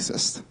the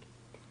bassist.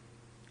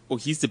 Well,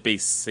 he's the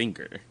bass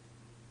singer.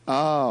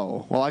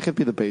 Oh, well, I could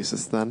be the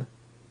bassist then.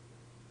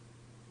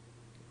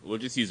 We'll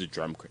just use a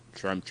drum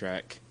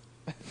track.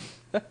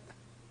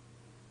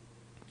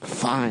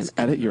 Fine,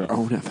 edit your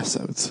own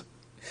episodes.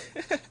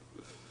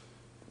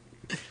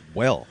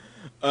 Well,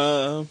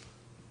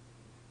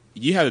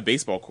 you have a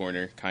baseball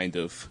corner, kind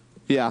of.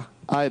 Yeah,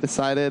 I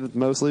decided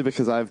mostly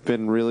because I've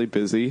been really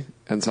busy,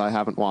 and so I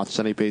haven't watched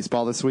any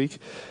baseball this week.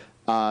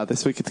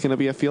 This week it's going to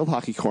be a field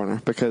hockey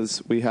corner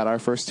because we had our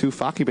first 2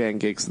 Focky Band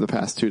gigs in the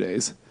past 2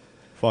 days.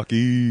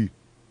 fucky.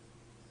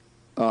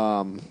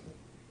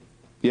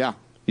 Yeah,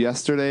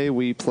 yesterday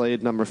we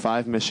played number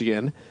 5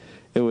 Michigan.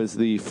 It was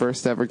the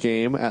first ever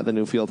game at the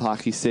Newfield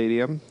Hockey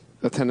Stadium.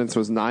 Attendance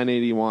was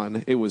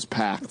 981. It was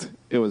packed.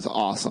 It was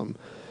awesome.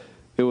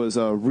 It was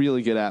a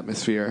really good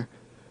atmosphere.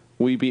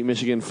 We beat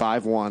Michigan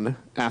 5-1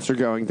 after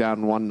going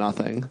down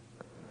 1-0,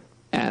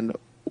 and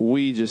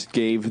we just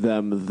gave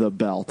them the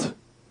belt.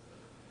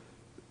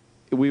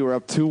 We were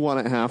up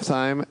 2-1 at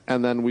halftime,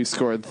 and then we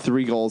scored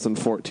 3 goals in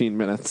 14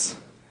 minutes.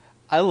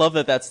 I love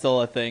that that's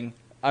still a thing.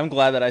 I'm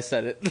glad that I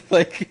said it.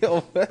 Like,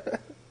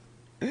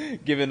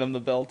 giving them the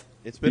belt.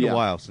 It's been Yeah. a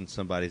while since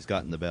somebody's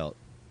gotten the belt.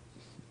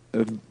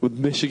 With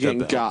Michigan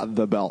The belt. got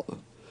the belt.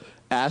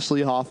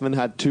 Ashley Hoffman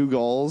had 2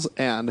 goals,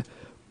 and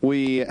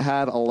we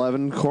had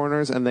 11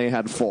 corners, and they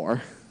had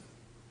 4.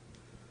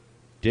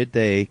 Did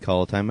they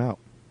call a timeout?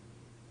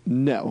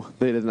 No,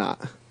 they did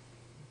not.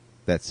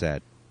 That's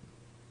sad.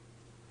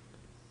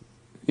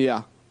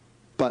 Yeah,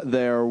 but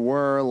there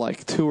were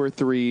like 2 or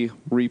 3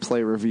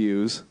 replay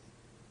reviews,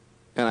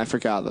 and I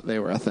forgot that they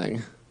were a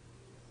thing.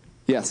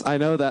 Yes, I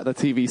know that the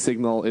TV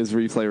signal is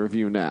replay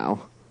review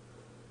now.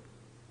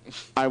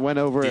 I went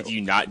over Did it.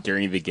 you not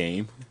during the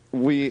game?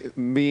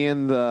 Me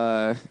and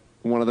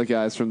one of the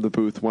guys from the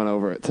booth went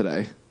over it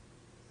today.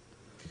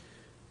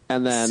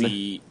 And then,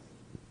 See,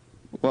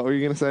 what were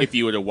you going to say? if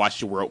you would have watched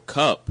the World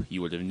Cup,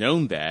 you would have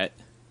known that.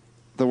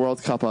 The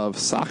World Cup of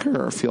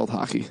soccer or field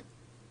hockey?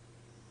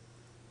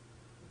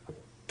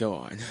 Go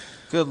on.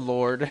 Good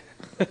Lord.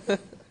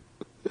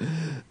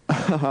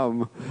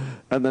 And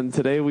then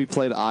today we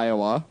played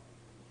Iowa.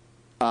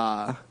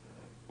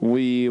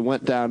 We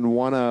went down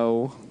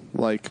 1-0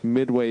 like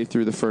midway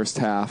through the first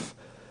half,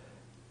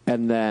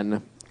 and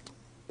then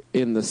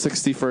in the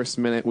 61st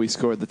minute we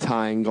scored the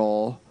tying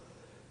goal,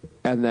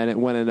 and then it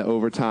went into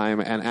overtime,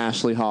 and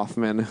Ashley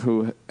Hoffman,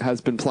 who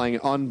has been playing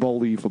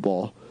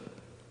unbelievable,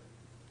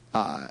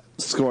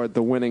 scored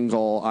the winning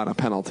goal on a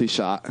penalty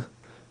shot,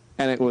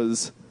 and it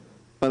was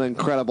an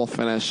incredible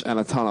finish and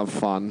a ton of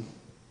fun,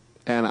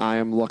 and I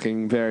am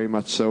looking very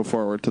much so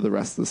forward to the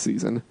rest of the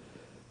season.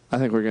 I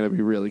think we're going to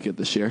be really good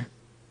this year.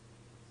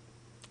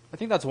 I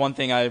think that's one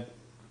thing I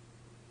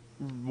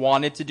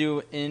wanted to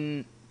do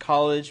in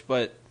college,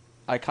 but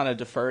I kind of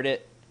deferred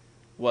it.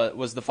 What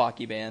was the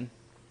Focky Band?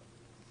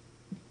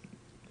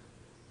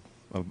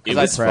 It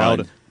was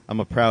fun. I'm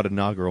a proud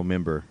inaugural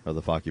member of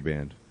the Focky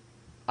Band.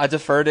 I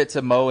deferred it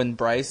to Mo and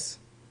Bryce,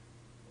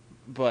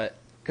 but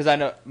because I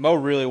know Mo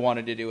really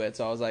wanted to do it,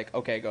 so I was like,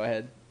 okay, go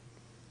ahead.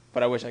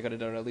 But I wish I could have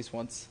done it at least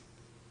once.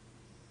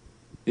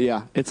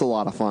 Yeah, it's a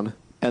lot of fun.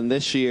 And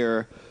this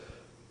year,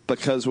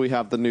 because we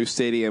have the new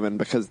stadium and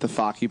because the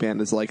Focky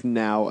Band is like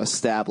now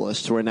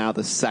established, we're now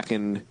the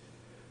second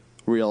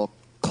real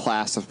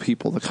class of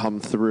people to come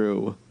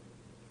through.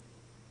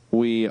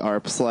 We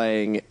are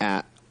playing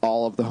at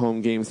all of the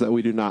home games that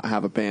we do not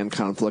have a band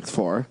conflict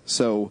for.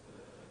 So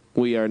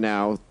we are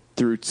now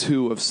through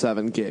 2 of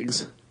 7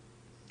 gigs.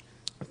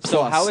 So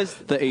Plus, how is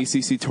the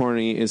ACC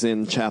tourney is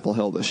in Chapel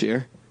Hill this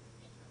year.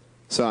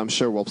 So I'm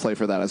sure we'll play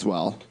for that as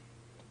well.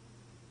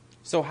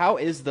 So how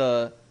is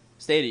the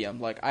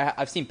stadium? Like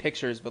I've seen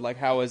pictures, but like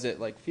how is it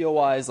like feel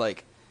wise?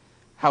 Like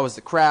how is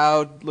the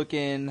crowd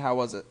looking? How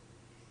was it?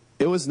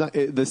 It was not,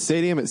 the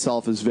stadium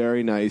itself is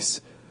very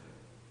nice.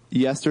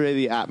 Yesterday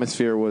the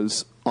atmosphere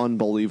was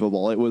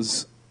unbelievable. It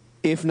was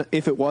if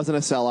it wasn't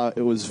a sellout,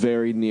 it was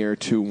very near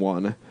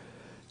 2-1.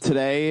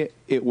 Today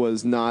it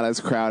was not as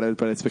crowded,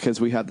 but it's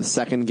because we had the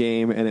second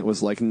game and it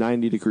was like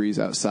 90 degrees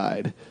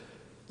outside.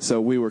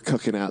 So we were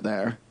cooking out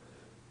there.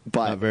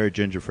 But Not very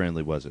ginger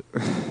friendly, was it?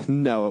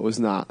 no, it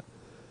was not.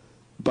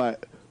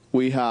 But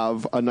we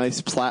have a nice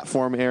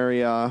platform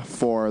area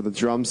for the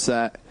drum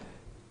set,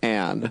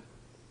 and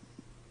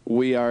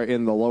we are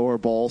in the lower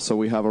bowl, so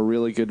we have a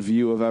really good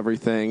view of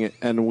everything,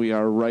 and we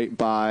are right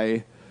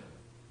by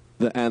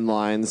the end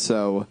line.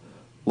 So,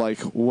 like,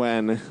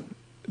 when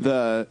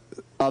the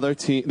other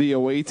team, the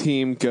away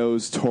team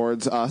goes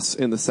towards us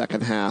in the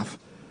second half,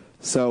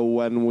 so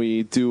when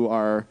we do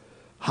our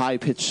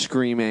high-pitched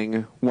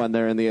screaming when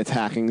they're in the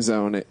attacking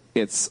zone.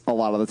 It's a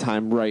lot of the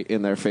time right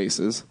in their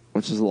faces,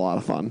 which is a lot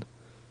of fun.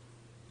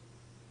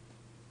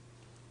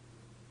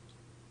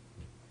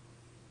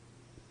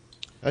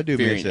 I do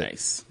Very miss it.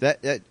 nice.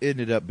 That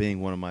ended up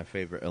being one of my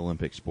favorite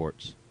Olympic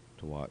sports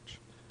to watch.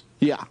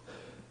 Yeah,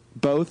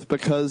 both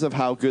because of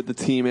how good the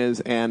team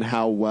is and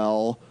how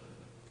well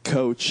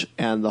coach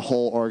and the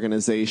whole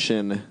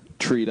organization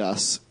treat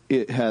us.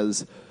 It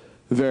has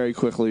very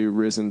quickly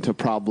risen to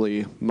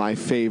probably my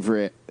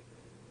favorite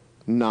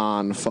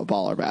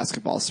non-football or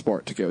basketball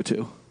sport to go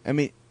to. I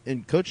mean,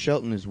 and Coach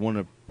Shelton is one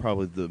of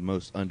probably the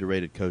most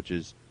underrated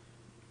coaches,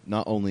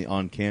 not only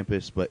on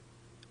campus, but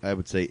I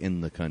would say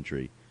in the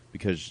country,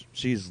 because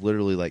she's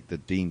literally like the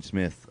Dean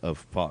Smith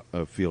of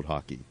field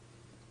hockey.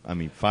 I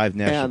mean, 5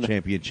 national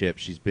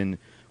championships. She's been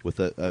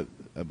with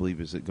I believe,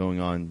 is it going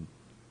on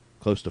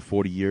close to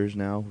 40 years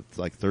now? It's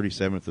like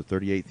 37th or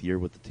 38th year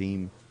with the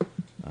team.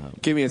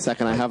 Give me a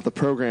second. I have the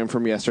program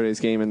from yesterday's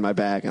game in my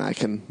bag, and I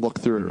can look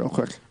through it real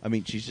quick. I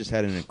mean, she's just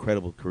had an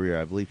incredible career.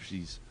 I believe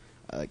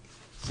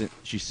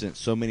she sent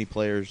so many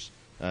players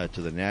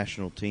to the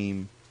national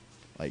team.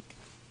 Like,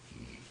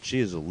 she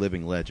is a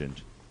living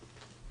legend.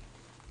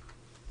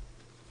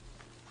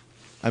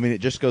 I mean,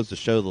 it just goes to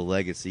show the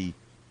legacy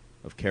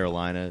of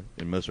Carolina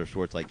in most of our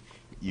sports. Like,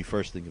 you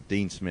first think of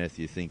Dean Smith,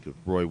 you think of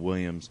Roy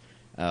Williams,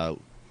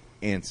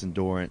 Anson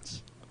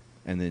Dorrance,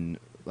 and then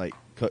like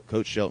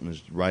Coach Shelton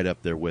is right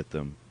up there with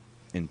them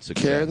in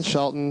success. Karen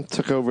Shelton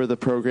took over the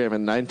program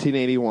in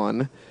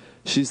 1981.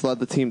 She's led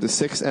the team to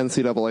 6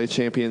 NCAA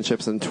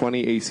championships and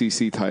 20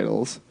 ACC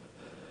titles,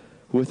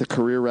 with a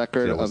career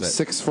record of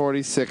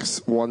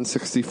 646,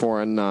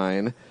 164, and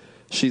 9.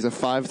 She's a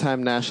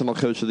 5-time National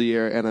Coach of the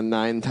Year and a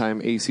 9-time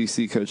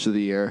ACC Coach of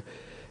the Year.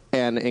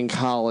 And in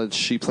college,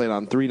 she played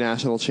on 3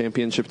 national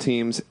championship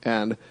teams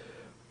and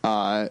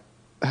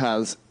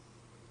has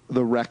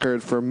the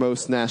record for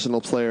most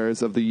national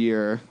players of the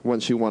year when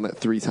she won it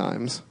 3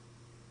 times.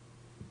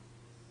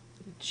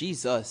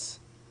 Jesus.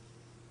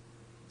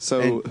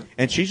 So,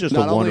 and she's just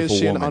not a wonderful only is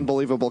she woman. an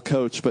unbelievable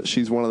coach, but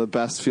she's one of the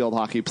best field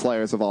hockey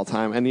players of all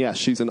time. And yes,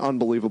 she's an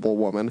unbelievable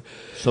woman.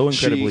 So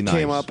incredibly she nice.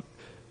 Came up,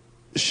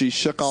 she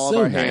shook all of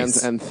our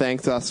hands and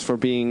thanked us for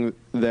being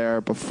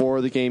there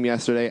before the game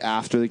yesterday,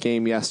 after the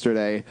game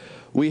yesterday.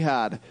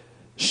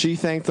 She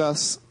thanked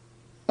us.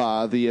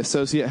 The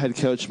associate head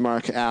coach,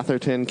 Mark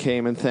Atherton,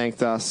 came and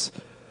thanked us.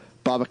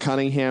 Bubba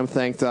Cunningham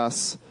thanked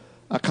us.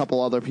 A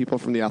couple other people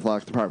from the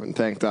athletic department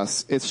thanked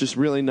us. It's just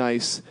really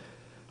nice,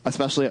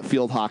 especially at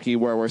field hockey,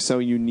 where we're so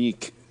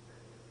unique,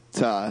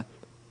 to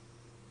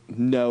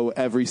know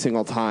every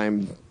single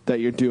time that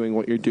you're doing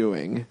what you're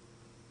doing,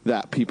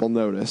 that people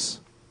notice,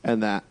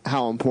 and that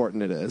how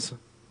important it is.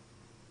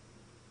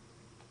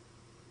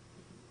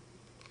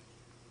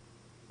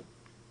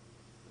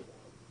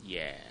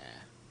 Yeah.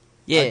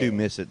 Yeah. I do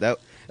miss it. That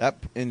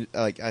and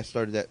like I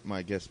started that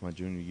my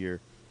junior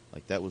year.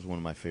 Like that was one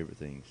of my favorite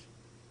things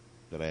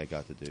that I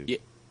got to do. Yeah.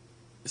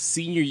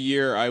 Senior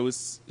year, I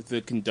was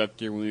the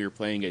conductor when we were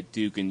playing at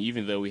Duke, and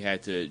even though we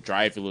had to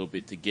drive a little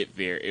bit to get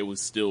there, it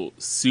was still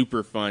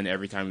super fun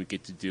every time we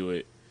get to do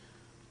it.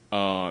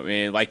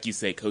 And like you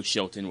say, Coach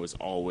Shelton was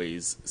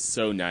always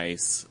so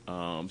nice,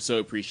 so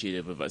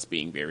appreciative of us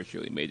being there. It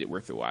really made it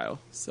worth a while.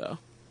 So,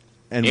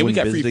 and we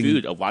got free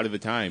food a lot of the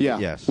time. Yeah,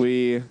 yes.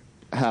 We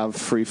have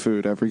free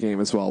food every game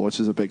as well, which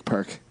is a big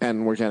perk.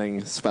 And we're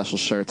getting special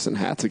shirts and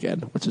hats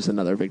again, which is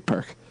another big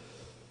perk.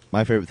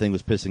 My favorite thing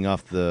was pissing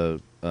off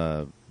the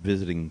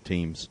visiting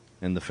teams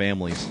and the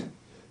families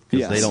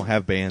because they don't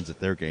have bands at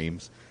their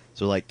games.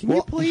 So, like, can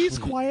you please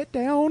quiet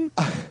down?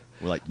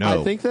 We're like, no,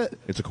 I think that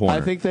it's a corner.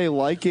 I think they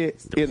like it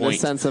the in the point.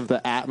 sense of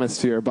the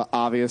atmosphere, but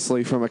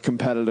obviously from a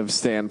competitive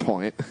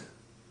standpoint,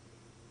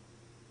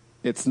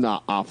 it's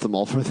not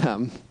optimal for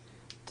them.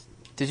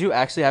 Did you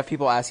actually have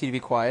people ask you to be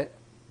quiet?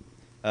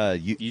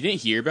 You didn't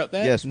hear about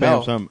that? Yes,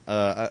 No. Spam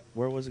some.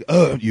 Where was it?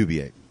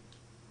 UVA.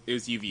 It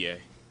was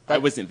UVA. I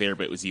wasn't there,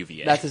 but it was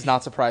UVA. That does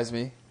not surprise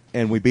me.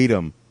 And we beat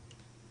them.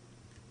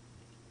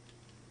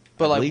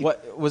 But I like, believe-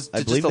 what was I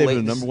just believe a they were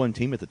lady? the number 1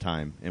 team at the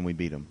time, and we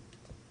beat them.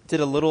 Did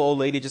a little old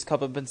lady just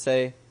come up and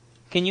say,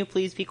 "Can you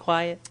please be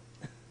quiet"?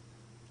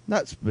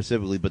 Not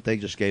specifically, but they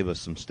just gave us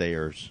some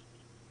stares.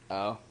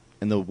 Oh,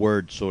 And the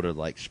word sort of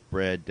like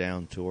spread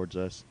down towards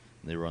us.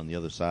 And they were on the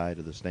other side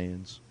of the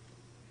stands.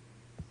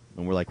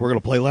 And we're like, we're going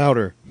to play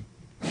louder.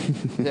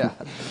 yeah.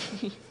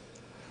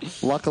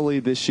 Luckily,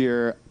 this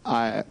year,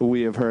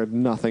 we have heard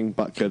nothing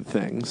but good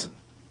things.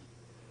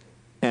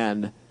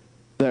 And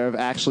there have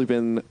actually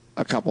been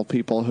a couple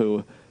people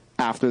who,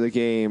 after the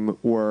game,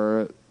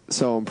 were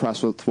so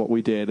impressed with what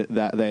we did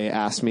that they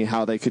asked me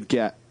how they could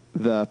get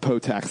the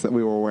Potex that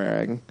we were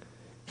wearing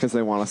because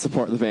they want to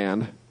support the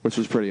band, which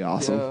was pretty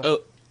awesome. Yeah. Oh,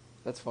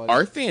 That's funny.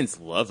 our fans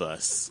love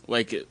us.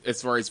 Like,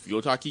 as far as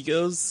field hockey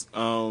goes,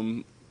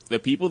 the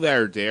people that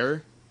are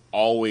there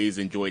always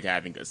enjoyed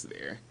having us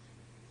there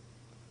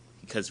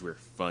because we're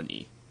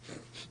funny.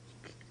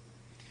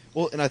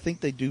 Well, and I think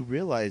they do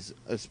realize,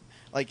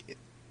 like,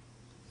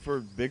 for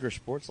bigger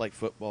sports like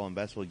football and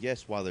basketball,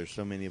 yes, while there's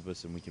so many of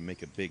us and we can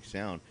make a big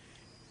sound,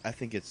 I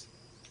think it's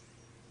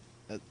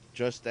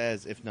just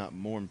as, if not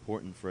more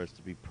important for us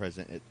to be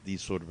present at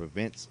these sort of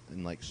events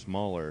in like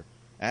smaller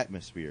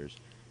atmospheres,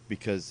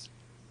 because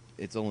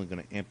it's only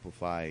going to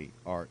amplify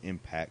our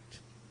impact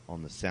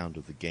on the sound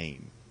of the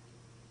game.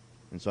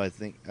 And so I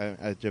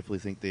definitely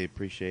think they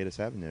appreciate us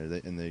having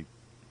there, and they've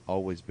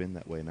always been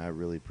that way, and I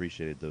really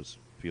appreciated those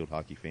field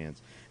hockey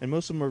fans. And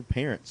most of them are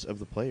parents of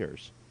the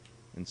players.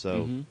 And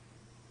so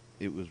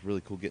it was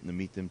really cool getting to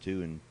meet them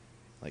too, and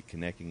like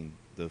connecting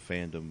the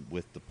fandom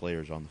with the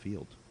players on the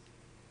field.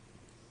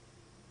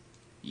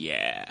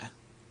 Yeah.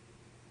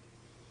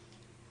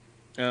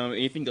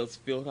 Anything else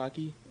field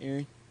hockey,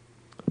 Aaron?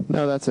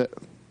 No, that's it.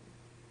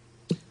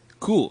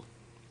 Cool.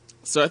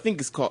 So I think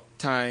it's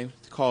time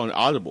to call an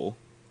audible.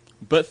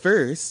 But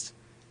first,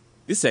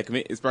 this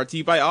segment is brought to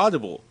you by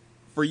Audible.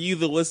 For you,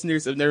 the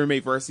listeners of Never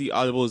Made Varsity,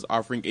 Audible is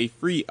offering a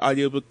free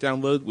audiobook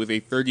download with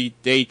a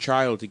 30-day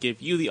trial to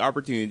give you the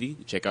opportunity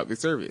to check out their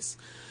service.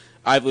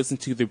 I've listened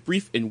to The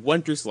Brief and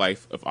Wondrous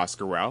Life of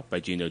Oscar Wilde by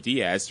Gino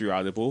Diaz through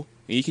Audible,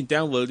 and you can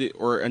download it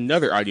or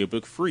another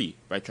audiobook free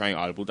by trying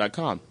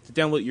audible.com. To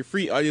download your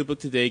free audiobook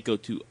today, go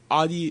to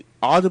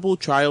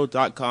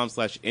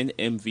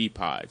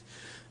audibletrial.com/NMVpod.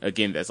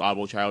 Again, that's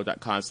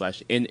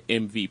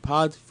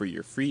audibletrial.com/NMVpod for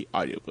your free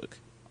audiobook.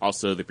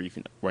 Also, The Brief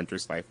and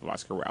Wondrous Life of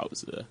Oscar Wilde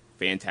is a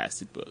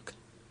fantastic book.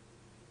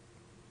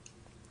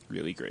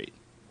 Really great.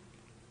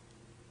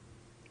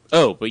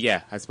 Oh, but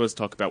yeah, I'm supposed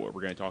to talk about what we're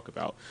going to talk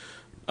about.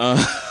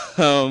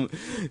 The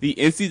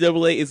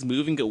NCAA is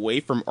moving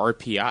away from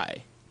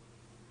RPI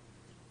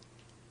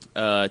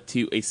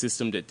to a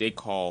system that they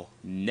call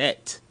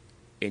NET,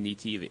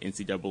 N-E-T, the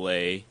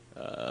NCAA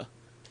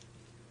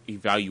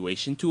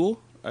evaluation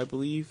tool, I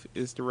believe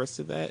is the rest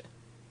of that.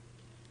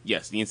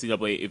 Yes, the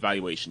NCAA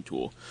evaluation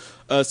tool.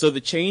 So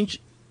the change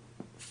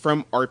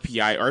from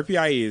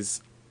RPI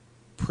is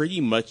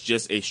pretty much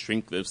just a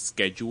strength of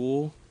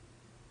schedule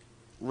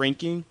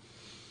ranking.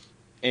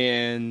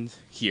 And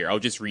here, I'll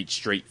just read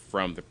straight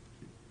from the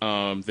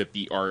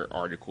BR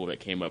article that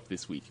came up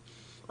this week.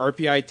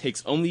 RPI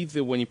takes only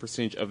the winning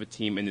percentage of a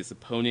team and its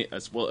opponent,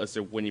 as well as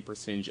the winning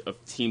percentage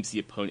of teams the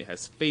opponent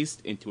has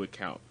faced, into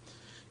account.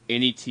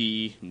 NET,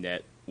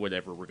 net,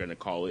 whatever we're going to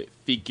call it,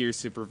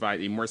 figures to provide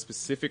a more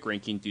specific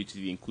ranking due to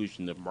the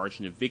inclusion of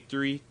margin of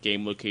victory,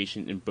 game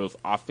location, and both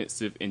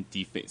offensive and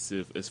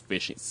defensive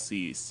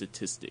efficiency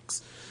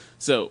statistics.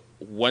 So,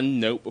 one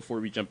note before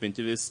we jump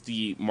into this,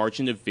 the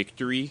margin of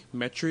victory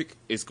metric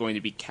is going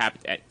to be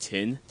capped at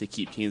 10 to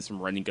keep teams from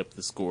running up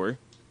the score.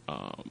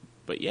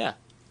 But yeah,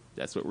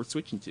 that's what we're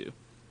switching to.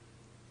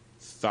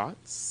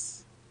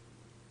 Thoughts?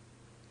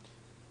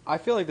 I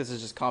feel like this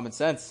is just common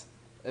sense,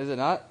 is it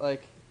not?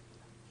 Like,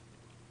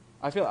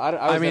 I was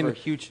never a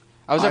huge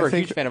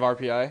fan of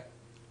RPI.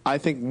 I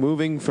think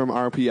moving from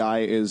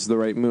RPI is the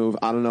right move.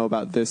 I don't know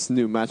about this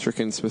new metric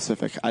in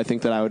specific. I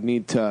think that I would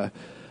need to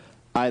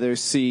either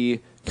see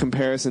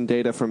comparison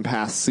data from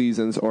past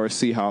seasons or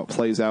see how it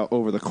plays out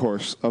over the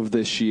course of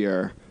this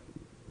year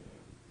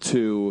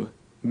to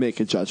make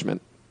a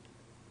judgment.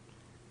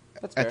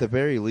 That's fair. At the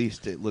very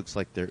least, it looks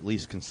like they're at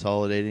least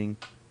consolidating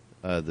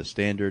the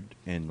standard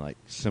and like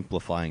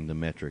simplifying the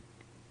metric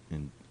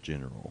in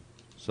general.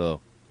 So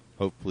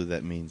hopefully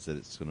that means that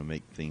it's going to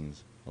make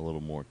things a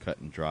little more cut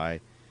and dry,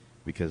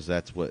 because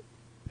that's what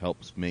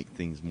helps make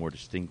things more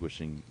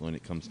distinguishing when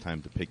it comes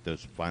time to pick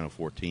those final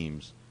four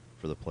teams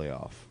for the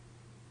playoff.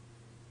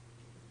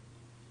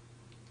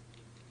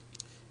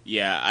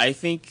 Yeah, I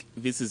think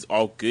this is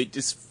all good.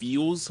 This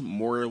feels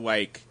more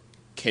like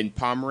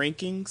KenPom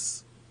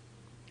rankings,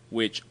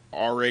 which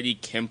already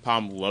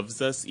KenPom loves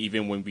us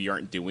even when we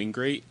aren't doing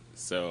great.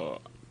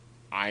 So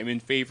I'm in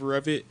favor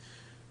of it.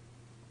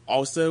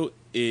 Also,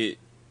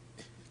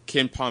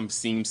 KenPom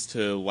seems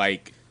to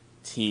like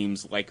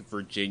teams like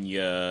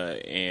Virginia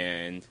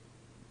and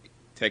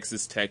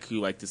Texas Tech who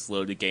like to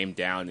slow the game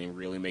down and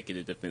really make it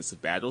a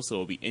defensive battle. So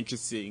it'll be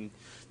interesting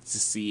to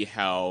see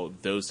how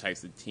those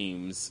types of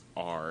teams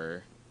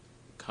are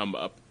come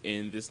up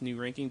in this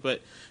new ranking.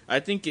 But I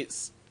think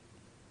it's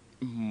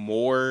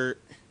more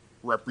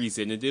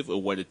representative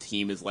of what a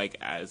team is like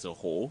as a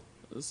whole.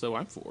 So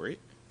I'm for it.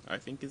 I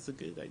think it's a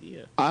good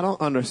idea. I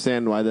don't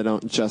understand why they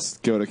don't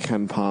just go to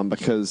KenPom,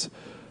 because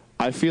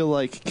I feel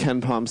like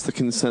KenPom's the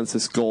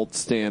consensus gold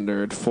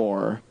standard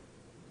for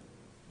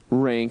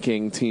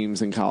ranking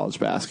teams in college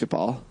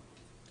basketball.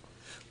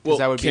 Well,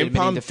 that would be a mini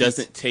KenPom defeat.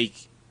 doesn't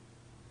take...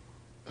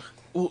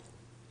 Well,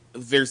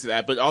 there's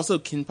that, but also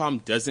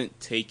KenPom doesn't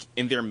take,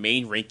 in their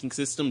main ranking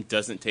system,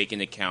 doesn't take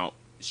into account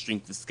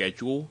strength of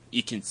schedule.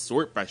 You can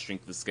sort by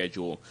strength of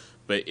schedule,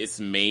 but its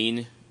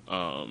main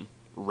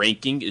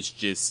ranking is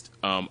just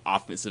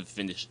offensive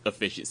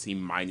efficiency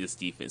minus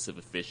defensive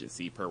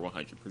efficiency per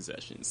 100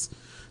 possessions.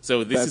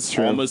 So this That's is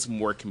true. almost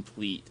more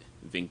complete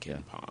than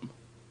KenPom.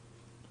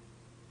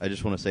 I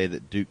just want to say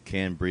that Duke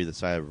can breathe a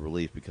sigh of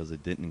relief because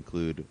it didn't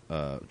include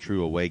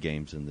true away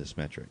games in this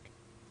metric.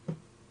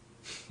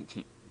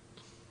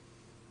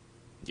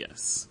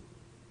 Yes.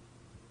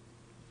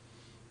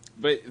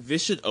 But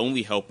this should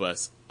only help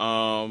us.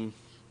 They're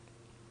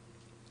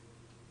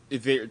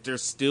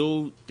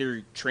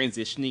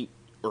transitioning,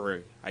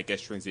 or I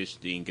guess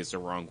transitioning is the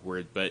wrong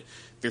word, but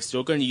they're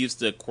still going to use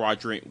the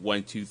quadrant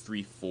 1, 2,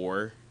 3,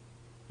 4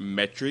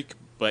 metric,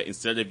 but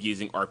instead of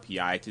using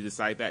RPI to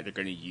decide that, they're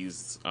going to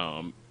use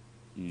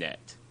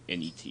net.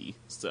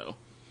 So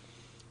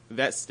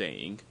that's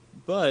staying,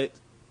 but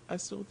I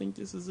still think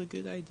this is a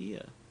good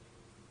idea.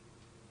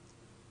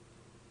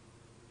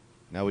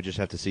 Now we just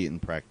have to see it in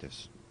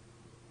practice.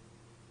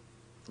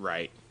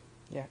 Right.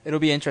 Yeah, it'll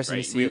be interesting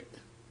to see.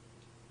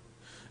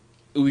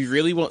 We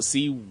really won't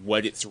see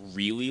what it's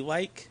really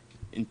like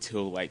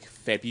until like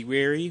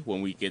February,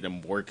 when we get a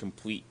more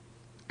complete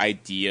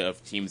idea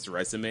of teams'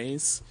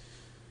 resumes.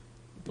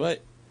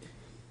 But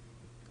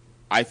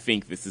I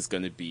think this is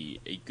going to be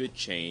a good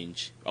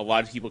change. A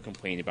lot of people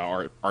complain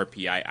about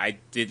RPI. I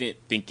didn't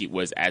think it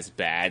was as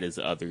bad as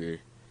other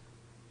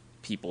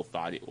people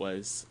thought it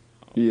was.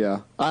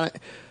 Yeah, I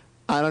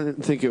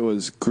don't think it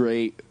was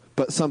great,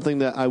 but something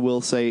that I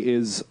will say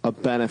is a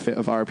benefit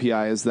of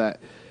RPI is that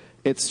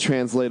it's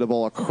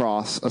translatable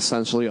across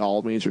essentially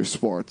all major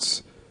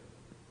sports,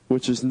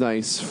 which is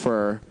nice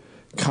for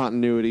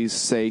continuity's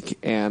sake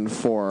and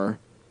for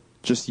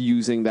just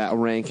using that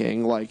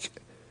ranking. Like,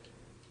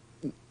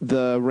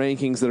 the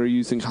rankings that are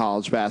used in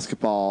college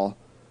basketball,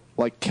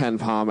 like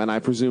KenPom, and I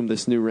presume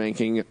this new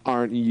ranking,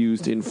 aren't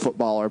used in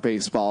football or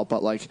baseball,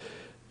 but like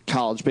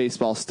college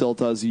baseball still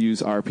does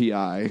use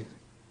RPI,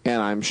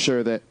 and I'm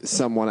sure that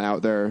someone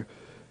out there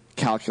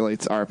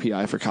calculates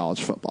RPI for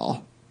college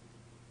football.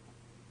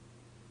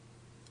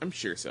 I'm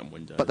sure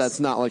someone does. But that's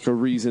not like a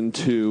reason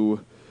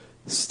to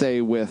stay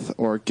with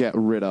or get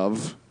rid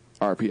of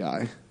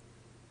RPI.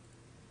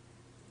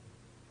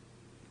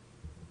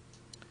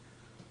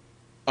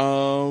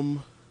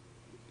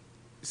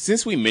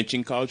 Since we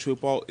mentioned college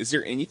football, is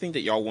there anything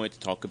that y'all wanted to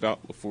talk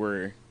about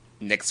before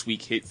next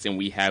week hits and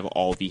we have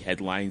all the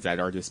headlines at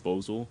our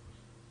disposal?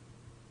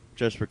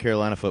 Just for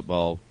Carolina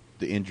football,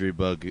 the injury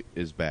bug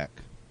is back.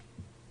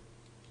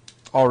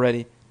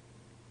 Already.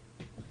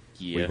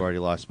 Yeah. We've already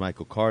lost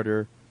Michael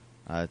Carter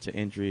to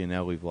injury, and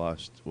now we've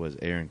lost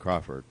Aaron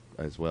Crawford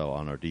as well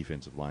on our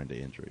defensive line to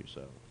injury.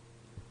 So,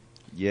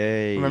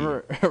 yay!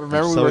 Remember so we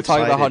were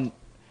talking excited. about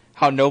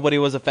how nobody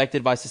was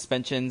affected by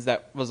suspensions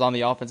that was on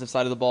the offensive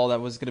side of the ball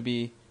that was going to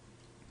be,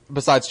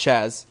 besides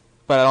Chaz,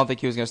 but I don't think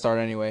he was going to start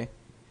anyway.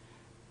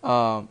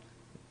 And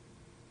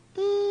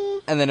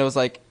then it was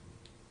like,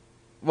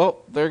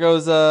 well, there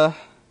goes the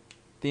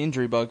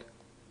injury bug.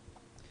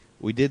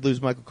 We did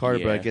lose Michael Carter,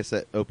 but I Yeah. guess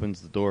that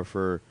opens the door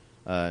for,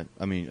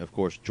 of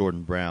course,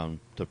 Jordan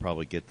Brown to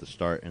probably get the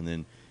start, and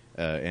then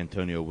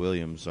Antonio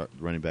Williams,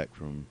 running back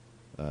from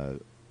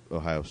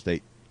Ohio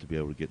State, to be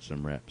able to get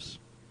some reps.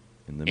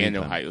 In the And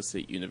meantime. Ohio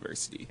State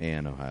University.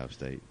 And Ohio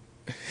State.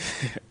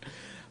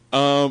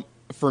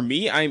 For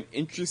me, I'm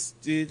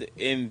interested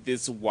in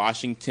this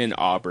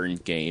Washington-Auburn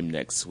game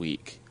next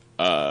week.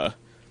 I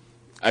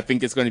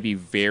think it's going to be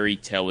very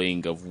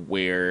telling of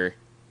where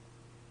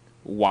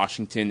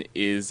Washington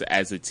is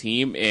as a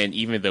team, and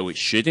even though it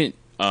shouldn't,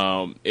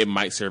 it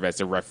might serve as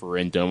a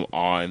referendum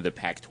on the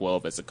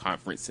Pac-12 as a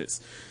conference.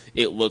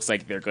 It looks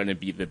like they're going to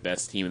be the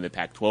best team in the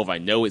Pac-12. I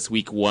know it's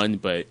week 1,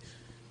 but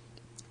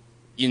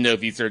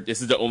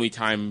this is the only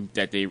time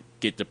that they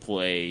get to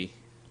play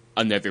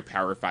another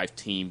Power 5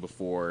 team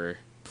before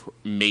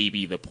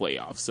maybe the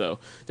playoffs. So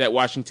that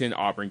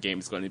Washington-Auburn game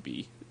is going to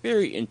be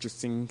very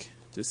interesting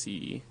to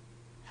see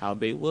how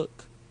they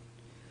look.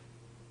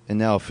 And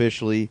now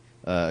officially,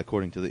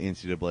 according to the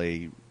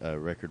NCAA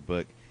record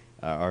book,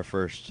 our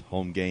first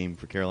home game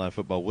for Carolina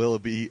football will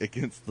be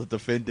against the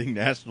defending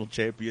national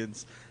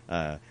champions,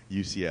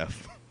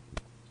 UCF.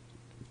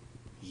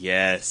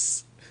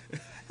 Yes.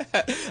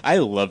 I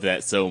love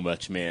that so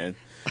much, man.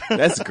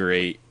 That's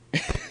great.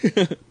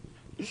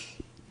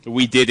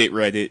 We did it,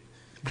 Reddit.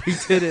 We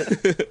did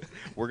it.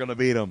 We're going to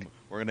beat them.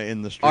 We're going to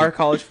end the streak. Our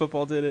college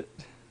football did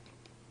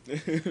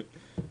it.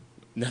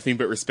 Nothing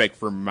but respect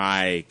for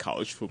my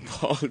college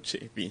football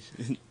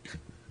championship.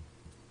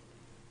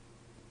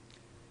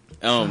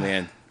 Oh,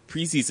 man.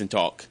 Preseason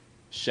talk.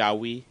 Shall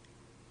we?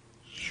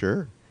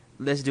 Sure.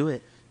 Let's do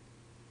it.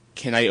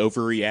 Can I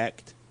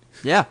overreact?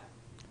 Yeah.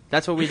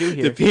 That's what we do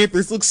here. The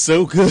Panthers look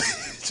so good.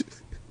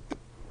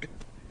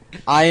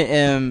 I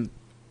am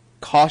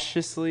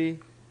cautiously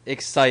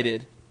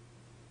excited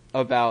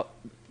about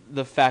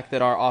the fact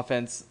that our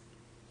offense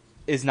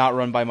is not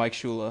run by Mike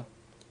Shula.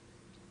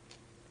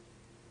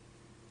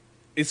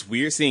 It's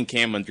weird seeing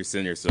Cam under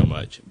center so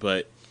much,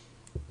 but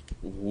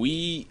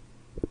we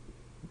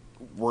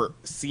were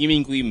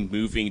seemingly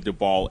moving the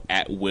ball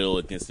at will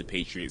against the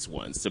Patriots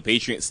once. The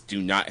Patriots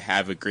do not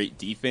have a great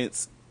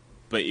defense,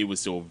 but it was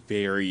still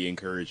very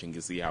encouraging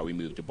to see how we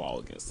moved the ball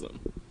against them.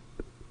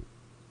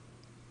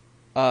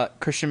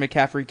 Christian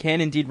McCaffrey can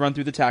indeed run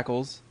through the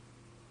tackles.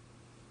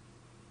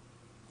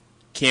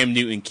 Cam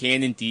Newton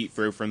can indeed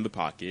throw from the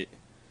pocket.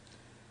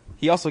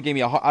 He also gave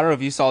me I don't know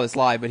if you saw this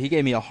live, but he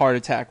gave me a heart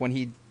attack when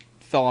he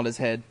fell on his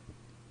head.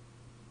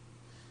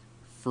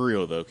 For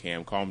real though,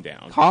 Cam, calm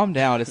down. Calm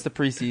down. It's the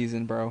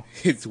preseason, bro.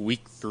 It's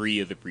week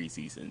 3 of the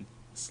preseason.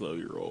 Slow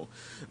your roll.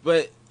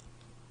 But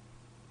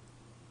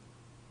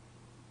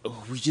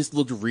we just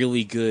looked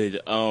really good.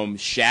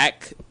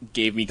 Shaq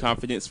gave me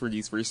confidence for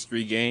these first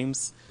 3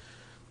 games.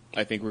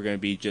 I think we're going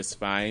to be just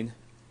fine.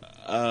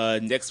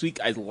 Next week,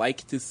 I'd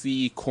like to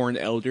see Corn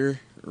Elder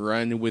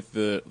run with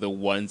the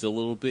ones a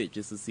little bit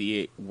just to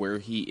see where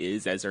he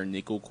is as our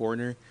nickel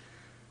corner.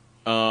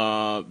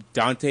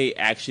 Dante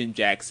Action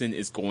Jackson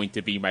is going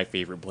to be my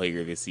favorite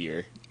player this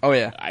year. Oh,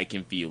 yeah. I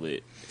can feel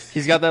it.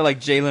 He's got that, like,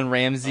 Jalen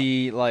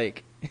Ramsey,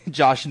 like,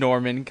 Josh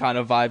Norman kind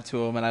of vibe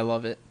to him, and I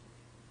love it.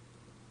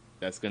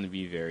 That's going to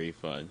be very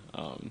fun.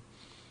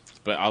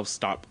 But I'll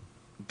stop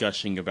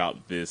gushing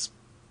about this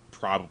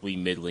probably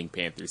middling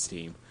Panthers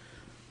team.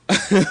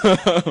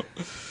 But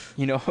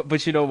you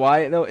know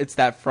why, though? It's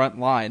that front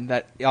line.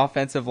 That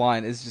offensive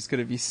line is just going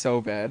to be so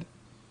bad.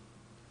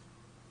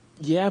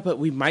 Yeah, but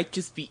we might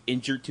just be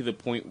injured to the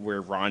point where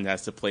Ron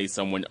has to play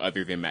someone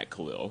other than Matt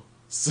Khalil.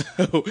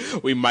 So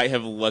we might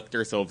have lucked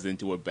ourselves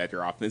into a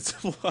better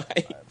offensive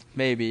line.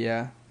 Maybe,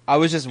 yeah. I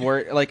was just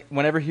worried. Like,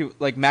 whenever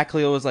Matt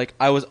Khalil was like,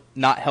 I was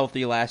not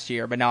healthy last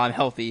year, but now I'm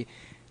healthy.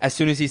 As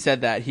soon as he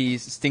said that, he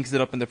stinks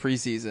it up in the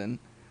preseason.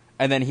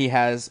 And then he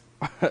has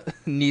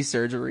knee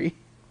surgery.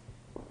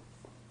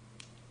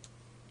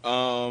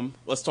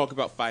 Let's talk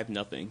about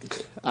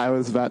 5-0. I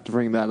was about to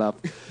bring that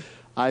up.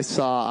 I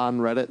saw on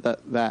Reddit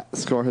that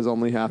score has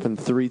only happened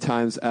 3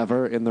 times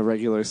ever in the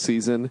regular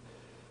season.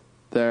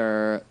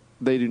 They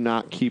do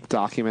not keep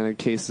documented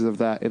cases of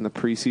that in the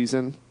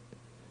preseason.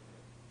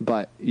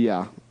 But,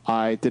 yeah,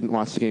 I didn't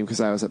watch the game because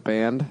I was at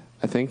band,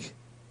 I think.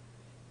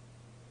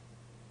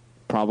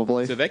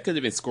 Probably. So that could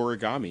have been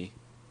Scorigami.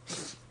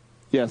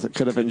 Yes, it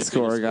could have been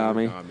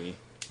Scorigami.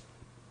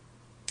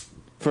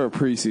 For a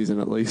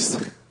preseason, at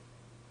least.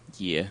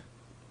 Yeah.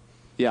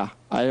 Yeah,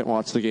 I didn't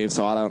watch the game,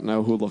 so I don't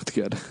know who looked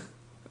good.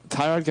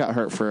 Tyrod got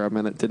hurt for a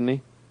minute, didn't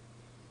he?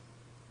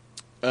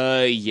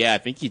 Yeah, I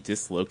think he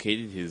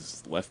dislocated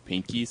his left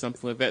pinky,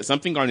 something like that.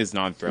 Something on his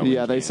non-throwing.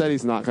 Yeah, they said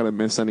he's not going to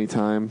miss any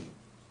time.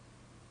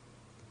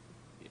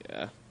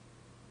 Yeah.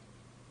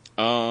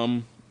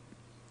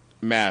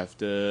 Mav,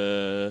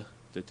 the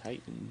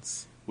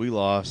Titans. We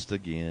lost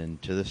again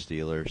to the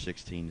Steelers,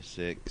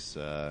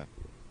 16-6.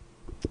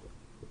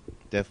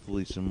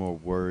 Definitely some more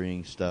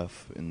worrying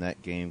stuff in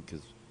that game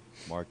because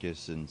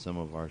Marcus and some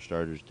of our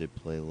starters did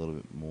play a little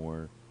bit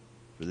more.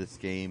 For this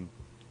game,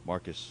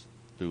 Marcus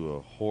threw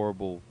a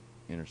horrible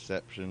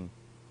interception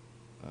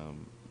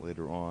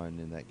later on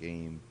in that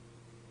game.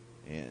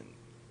 And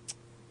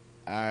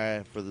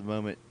for the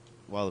moment,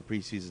 while the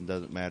preseason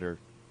doesn't matter,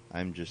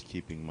 I'm just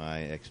keeping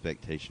my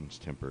expectations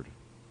tempered.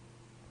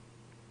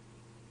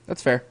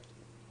 That's fair.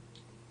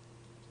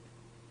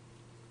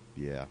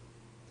 Yeah.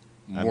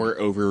 More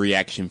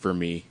overreaction for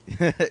me.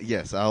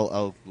 Yes,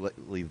 I'll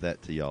leave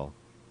that to y'all.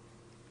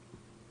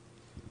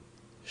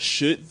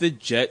 Should the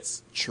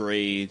Jets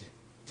trade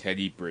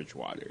Teddy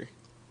Bridgewater?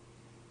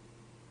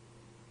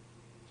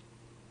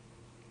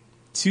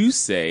 To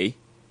say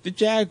the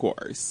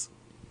Jaguars.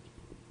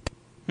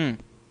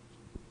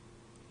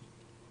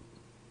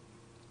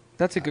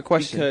 That's a good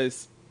question.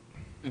 Because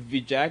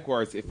the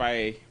Jaguars, if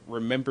I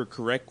remember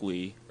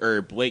correctly,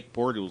 or Blake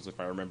Bortles, if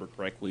I remember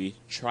correctly,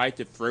 tried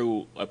to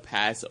throw a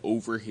pass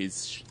over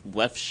his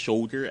left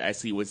shoulder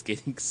as he was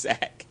getting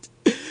sacked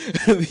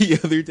the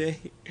other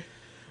day.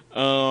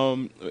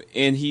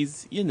 And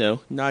he's,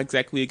 not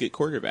exactly a good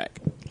quarterback.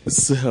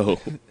 So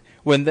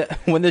when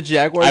the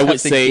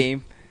Jaguars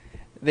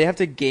they have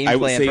to game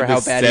plan for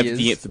how bad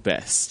he is. 70th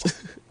best.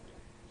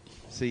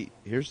 See,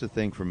 here's the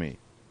thing for me.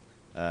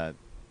 The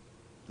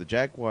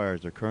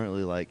Jaguars are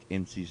currently like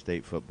NC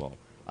State football.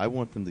 I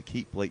want them to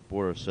keep Blake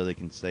Bortles so they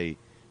can say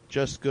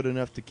just good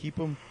enough to keep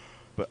him,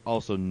 but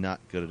also not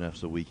good enough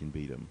so we can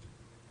beat him.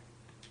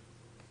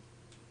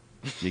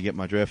 You get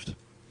my drift?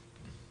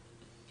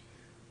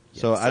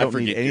 So Yes, I don't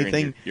need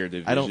anything. Your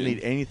I don't division.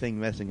 need anything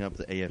messing up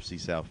the AFC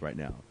South right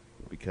now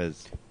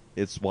because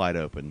it's wide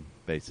open,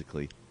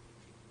 basically.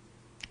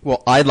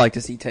 Well, I'd like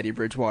to see Teddy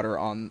Bridgewater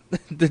on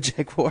the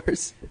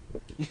Jaguars.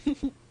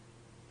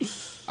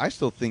 I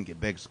still think it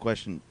begs the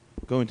question,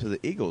 going to the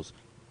Eagles,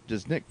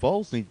 does Nick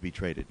Foles need to be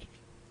traded?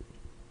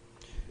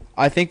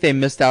 I think they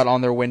missed out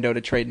on their window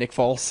to trade Nick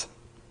Foles.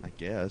 I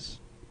guess.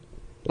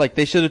 Like,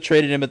 they should have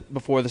traded him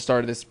before the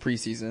start of this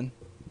preseason.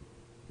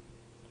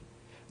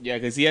 Yeah,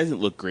 because he hasn't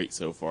looked great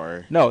so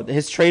far. No,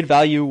 his trade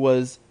value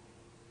was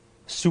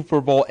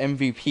Super Bowl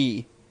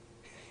MVP.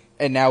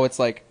 And now it's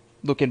like,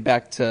 looking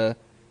back to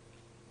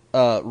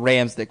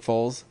Rams Nick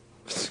Foles.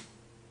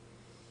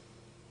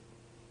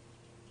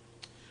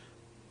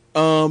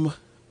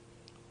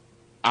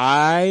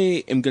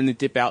 I am going to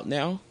dip out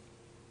now.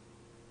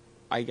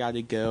 I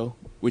gotta go,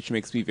 which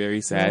makes me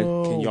very sad.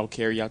 No. Can y'all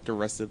carry out the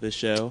rest of the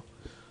show?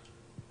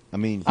 I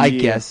mean, I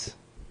guess.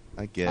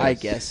 I guess. I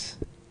guess.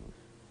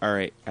 All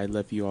right, I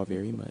love you all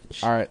very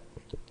much. All right.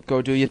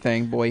 Go do your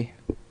thing, boy.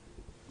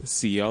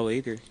 See y'all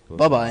later.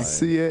 Bye-bye.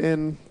 See you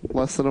in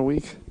less than a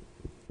week.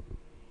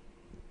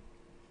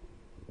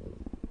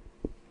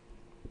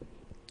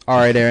 All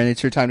right, Aaron,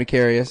 it's your time to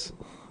carry us.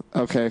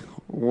 Okay,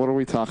 what are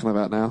we talking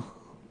about now?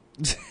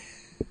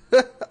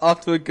 Off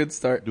to a good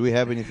start. Do we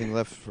have anything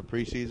left for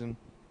preseason?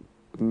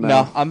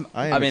 No,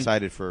 I am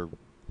excited for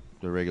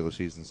the regular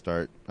season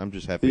start. I'm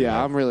just happy.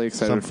 Yeah, I'm really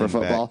excited for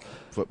football.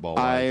 Football.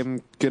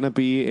 I'm going to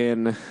be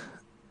in,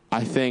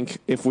 I think,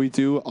 if we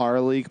do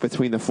our league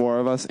between the four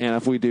of us and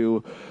if we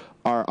do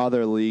our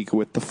other league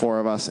with the four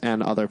of us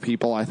and other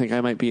people, I think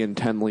I might be in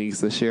 10 leagues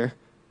this year.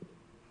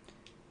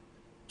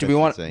 Did we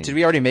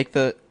already make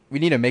the... We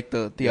need to make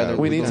the other...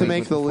 We need to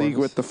make the four league of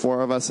us. with the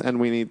four of us, and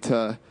we need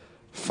to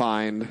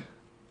find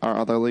our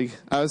other league.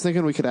 I was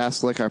thinking we could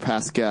ask, like, our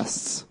past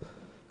guests.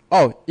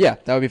 Oh, yeah,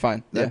 that would be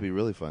fine. That'd Yeah. be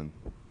really fun.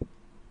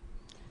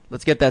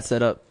 Let's get that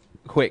set up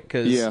quick,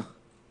 because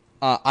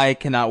I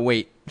cannot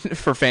wait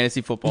for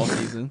fantasy football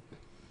season.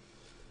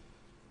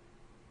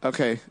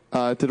 Okay,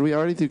 did we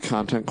already do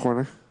Content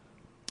Corner?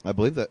 I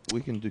believe that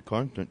we can do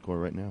Content Core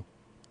right now.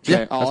 Yeah,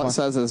 Okay, all it that's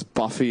fine. says is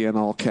Buffy in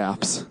all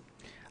caps.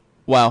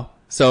 Wow.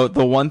 So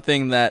the one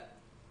thing that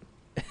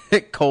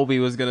Colby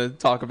was going to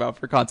talk about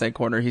for Content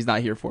Corner, he's not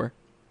here for.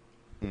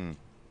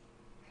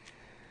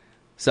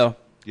 So,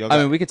 I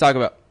mean, we could talk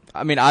about...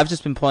 I mean, I've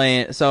just been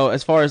playing... So,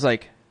 as far as,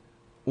 like,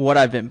 what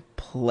I've been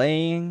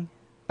playing,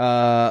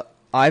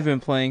 I've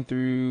been playing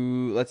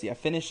through... Let's see, I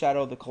finished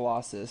Shadow of the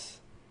Colossus.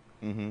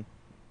 Mm-hmm.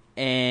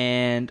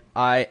 And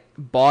I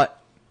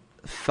bought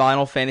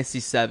Final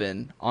Fantasy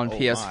VII on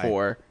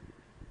PS4.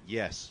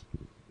 Yes.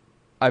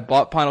 I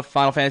bought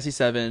Final Fantasy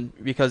VII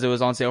because it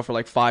was on sale for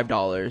like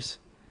 $5.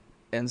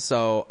 And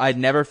so I'd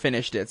never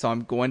finished it, so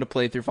I'm going to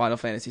play through Final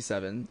Fantasy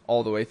VII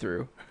all the way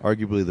through.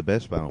 Arguably the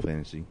best Final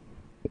Fantasy.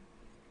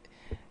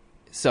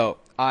 So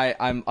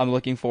I'm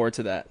looking forward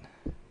to that.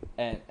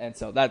 And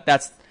so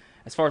that's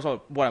as far as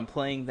what I'm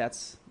playing,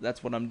 that's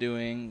what I'm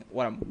doing.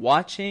 What I'm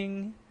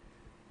watching,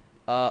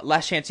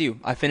 Last Chance U.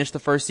 I finished the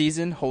first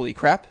season. Holy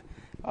crap.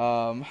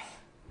 That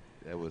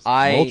was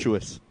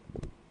tumultuous.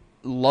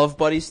 Love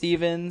Buddy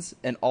Stevens,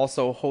 and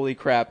also, holy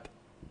crap,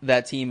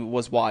 that team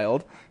was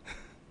wild.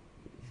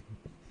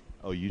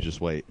 Oh, you just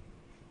wait.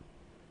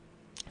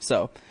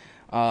 So,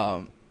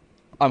 I'm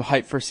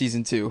hyped for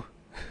season 2.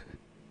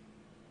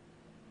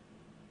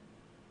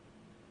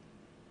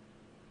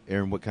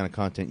 Aaron, what kind of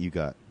content you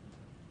got?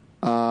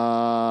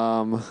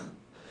 I'm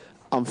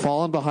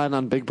falling behind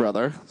on Big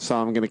Brother, so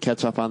I'm going to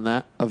catch up on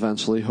that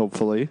eventually,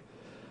 hopefully.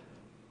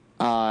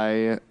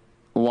 I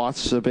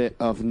watched a bit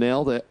of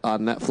Nailed It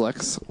on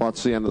Netflix.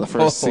 Watched the end of the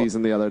first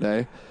season the other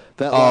day.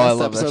 That I last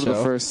love that episode of the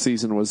show. first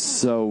season was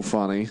so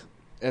funny.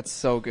 It's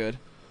so good.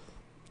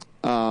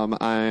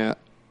 I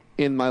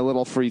in my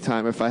little free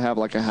time, if I have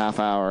like a half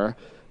hour,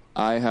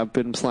 I have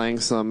been playing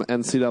some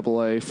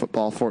NCAA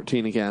Football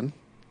 14 again.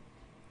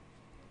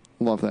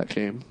 Love that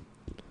game.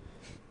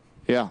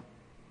 Yeah.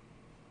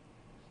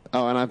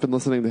 Oh, and I've been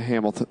listening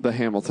to the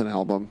Hamilton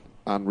album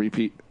on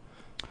repeat.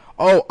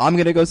 Oh, I'm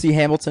going to go see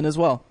Hamilton as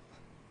well.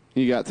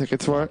 You got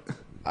tickets for it?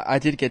 I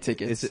did get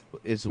tickets.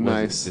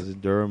 Nice. Is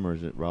it Durham or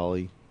is it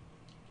Raleigh?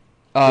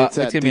 It's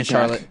at going to be in DPAC.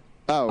 Charlotte.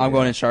 Oh, I'm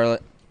going in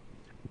Charlotte.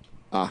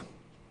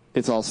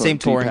 It's also Same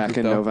at touring DPAC group,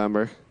 in though.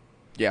 November.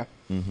 Yeah.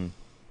 Mm-hmm.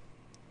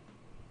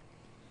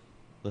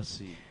 Let's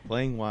see.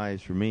 Playing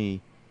wise for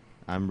me,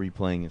 I'm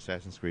replaying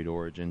Assassin's Creed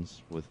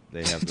Origins.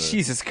 They have the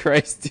Jesus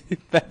Christ, dude.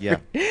 Yeah.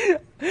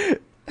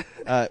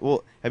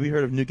 Well, have you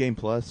heard of New Game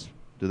Plus?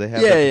 Do they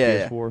have Yeah,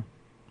 that for PS4?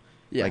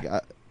 Yeah.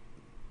 Like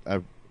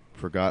I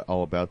forgot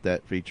all about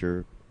that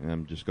feature, and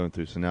I'm just going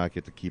through. So now I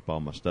get to keep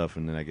all my stuff,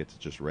 and then I get to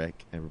just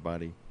wreck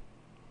everybody.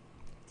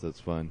 So it's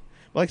fun.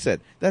 Like I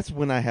said, that's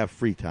when I have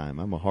free time.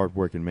 I'm a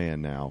hard-working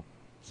man now,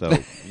 so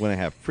when I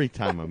have free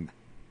time, I'm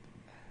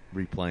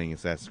replaying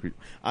Assassin's Creed.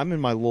 I'm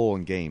in my lull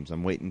in games.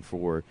 I'm waiting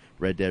for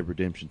Red Dead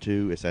Redemption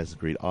 2, Assassin's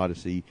Creed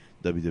Odyssey,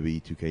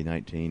 WWE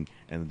 2K19,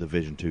 and The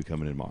Division 2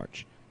 coming in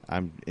March.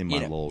 I'm in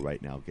my lull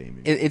right now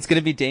gaming. It's going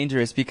to be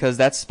dangerous because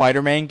that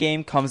Spider-Man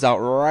game comes out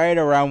right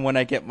around when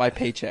I get my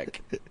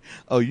paycheck.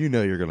 Oh, you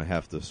know you're going to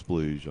have to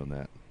splooge on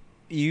that.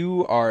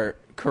 You are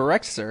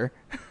correct, sir.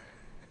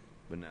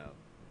 But no.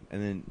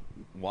 And then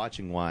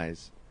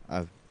watching-wise,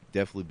 I've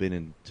definitely been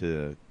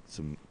into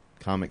some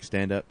comic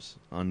stand-ups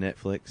on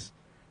Netflix.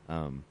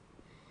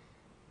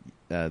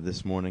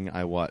 This morning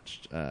I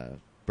watched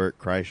Bert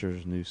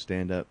Kreischer's new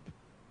stand-up,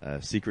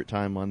 Secret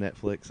Time on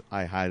Netflix.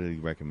 I highly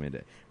recommend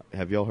it.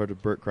 Have y'all heard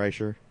of Bert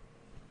Kreischer?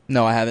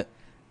 No, I haven't.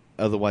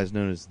 Otherwise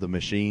known as The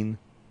Machine.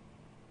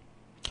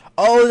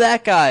 Oh,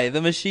 that guy,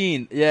 the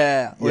machine.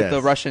 Yeah, with Yes.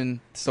 the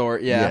Russian store.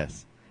 Yeah.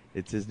 Yes.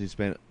 It's his new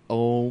stand-up.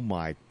 Oh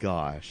my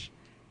gosh.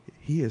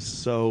 He is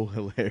so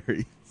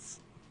hilarious.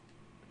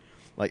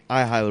 Like,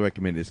 I highly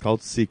recommend it. It's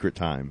called Secret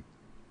Time.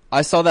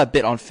 I saw that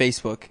bit on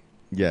Facebook.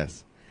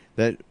 Yes.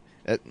 That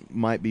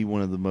might be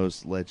one of the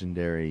most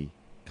legendary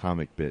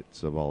comic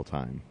bits of all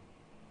time.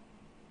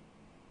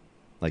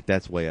 Like,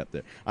 that's way up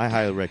there. I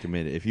highly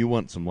recommend it. If you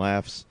want some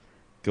laughs,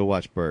 go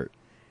watch Bert.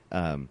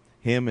 Him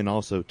and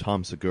also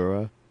Tom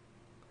Segura,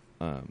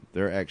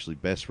 they're actually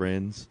best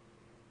friends.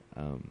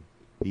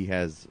 He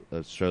has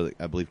a show that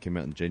I believe came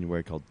out in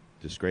January called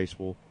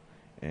Disgraceful,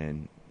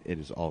 and it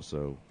is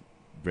also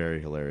very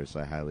hilarious.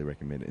 I highly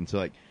recommend it. And so,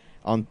 like,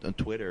 on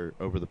Twitter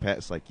over the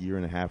past, like, year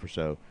and a half or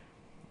so,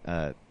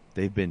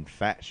 they've been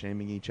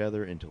fat-shaming each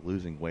other into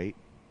losing weight,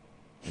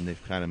 and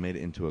they've kind of made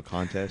it into a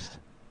contest.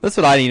 That's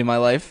what I need in my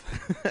life.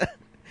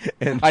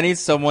 And I need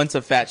someone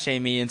to fat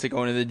shame me into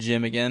going to the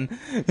gym again.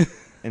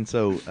 And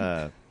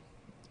so,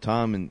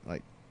 Tom and,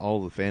 like,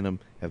 all the fandom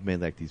have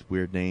made, like, these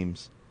weird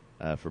names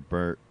for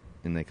Bert,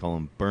 and they call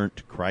him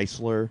Burnt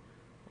Chrysler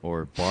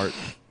or Bart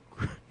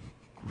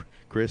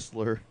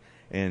Chrysler,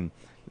 and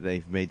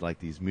they've made, like,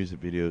 these music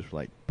videos for,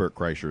 like, Bert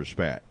Kreischer's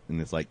Fat, and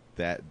it's, like,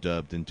 that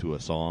dubbed into a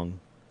song.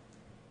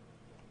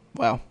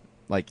 Wow.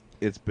 Like,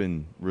 it's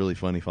been really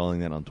funny following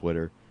that on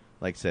Twitter.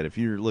 Like I said, if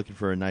you're looking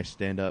for a nice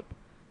stand-up,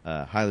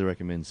 highly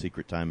recommend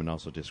Secret Time and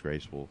also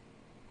Disgraceful.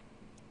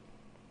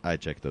 I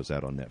check those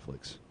out on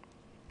Netflix.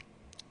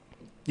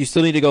 You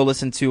still need to go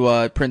listen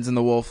to Prince and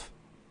the Wolf,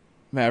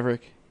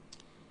 Maverick.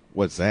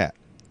 What's that?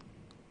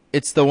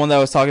 It's the one that I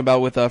was talking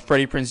about with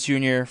Freddie Prinze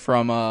Jr.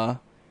 from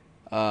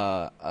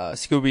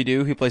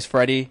Scooby-Doo. He plays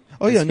Freddie.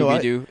 Oh, yeah, no,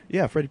 Scooby-Doo.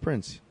 yeah, Freddie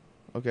Prinze.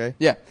 Okay.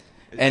 Yeah.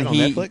 Is And it on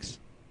he- Netflix?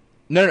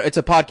 No, it's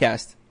a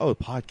podcast. Oh, a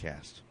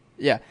podcast.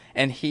 Yeah.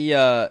 And he,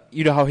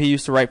 you know how he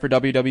used to write for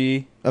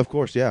WWE? Of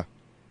course, yeah.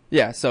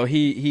 Yeah, so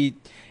he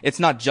it's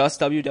not just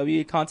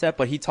WWE content,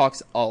 but he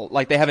talks all,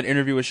 like, they have an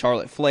interview with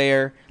Charlotte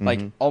Flair.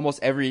 Like,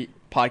 almost every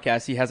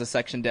podcast, he has a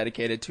section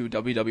dedicated to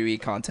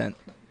WWE content.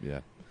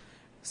 Yeah.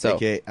 So,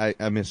 Okay,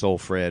 I miss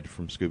old Fred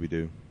from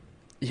Scooby-Doo.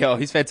 yo,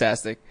 he's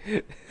fantastic.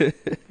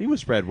 He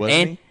was Fred, wasn't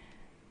And- he?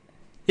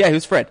 Yeah, he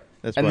was Fred.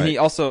 That's and right.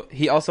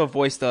 he also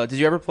voiced, did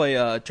you ever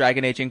play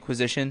Dragon Age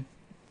Inquisition?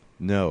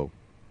 No.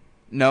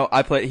 No,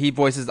 he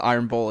voices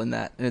Iron Bull in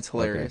that, and it's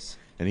hilarious.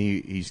 Okay.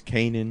 And he's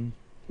Kanan,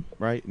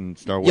 right? In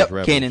Star Wars Yep,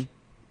 Rebels. Kanan.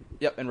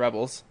 Yep, and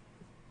Rebels.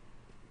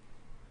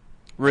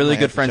 Really might have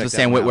good to friends check with that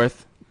Sam one out.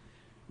 Witwerth.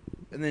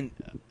 And then,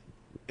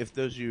 if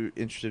those of you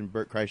interested in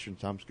Bert Kreischer and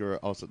Tom Segura,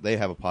 also, they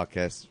have a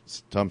podcast.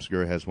 Tom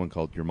Segura has one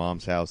called Your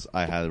Mom's House.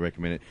 I highly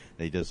recommend it.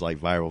 They does, like,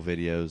 viral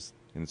videos,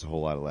 and it's a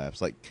whole lot of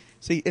laughs. Like,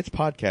 see, it's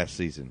podcast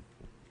season.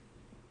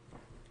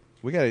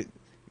 We got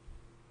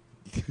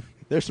to...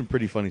 There's some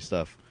pretty funny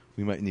stuff.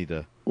 We might need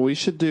to... We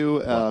should do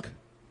a Look.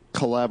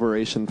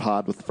 collaboration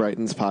pod with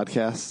Brighton's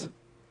podcast,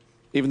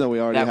 even though we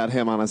already That- had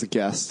him on as a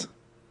guest.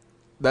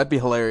 That'd be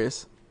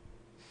hilarious.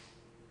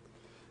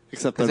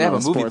 Except 'Cause they're they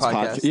have not a movie sports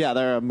podcast. Yeah,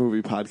 they're a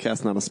movie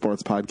podcast, not a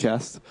sports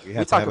podcast. We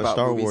have to talk have a about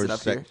Star movies Wars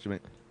enough here. section.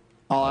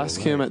 I'll ask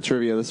him at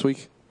trivia this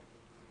week.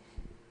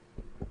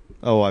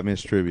 Oh, I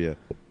missed trivia.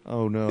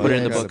 Oh, no. Put it I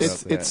in the forgot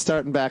books. about It's that.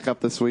 starting back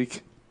up this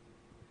week.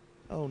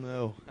 Oh,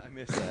 no. I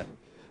missed that.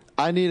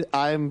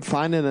 I'm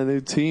finding a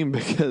new team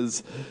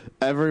because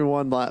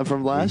everyone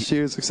from last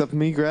year's except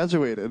me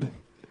graduated.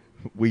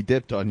 We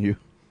dipped on you.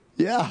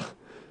 Yeah,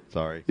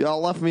 Sorry.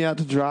 y'all left me out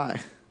to dry.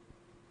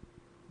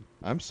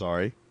 I'm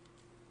sorry.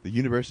 The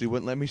university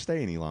wouldn't let me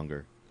stay any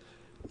longer.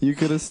 You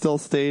could have still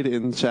stayed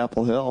in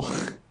Chapel Hill.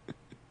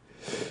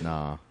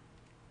 Nah.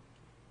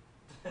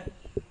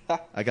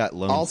 I got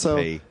loans Also,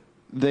 to pay.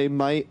 they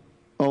might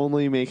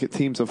only make it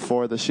teams of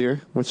 4 this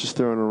year, which is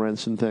throwing a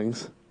wrench in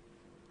things.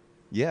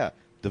 Yeah.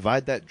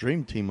 Divide that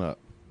dream team up.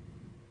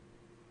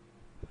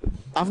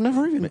 I've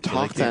never even They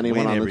talked to can't anyone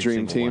win on the every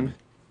dream single team. one.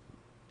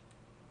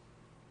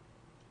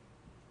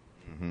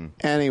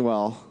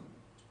 Anyway,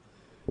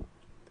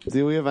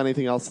 do we have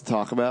anything else to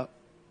talk about?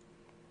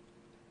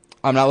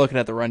 I'm not looking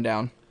at the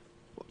rundown.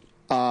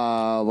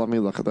 Let me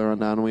look at the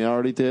rundown. We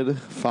already did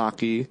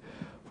Faki.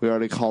 We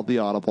already called the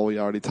audible. We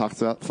already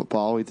talked about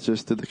football. We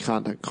just did the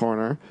content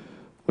corner.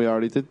 We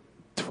already did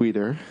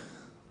Tweeter.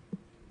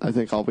 I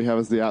think all we have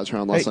is the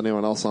outro unless Hey.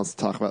 anyone else wants to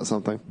talk about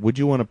something. Would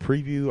you want to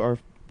preview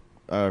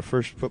our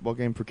first football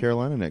game for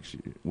Carolina next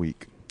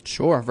week?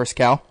 Sure, versus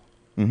Cal.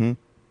 Mm-hmm.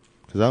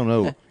 Because I don't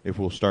know if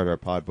we'll start our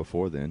pod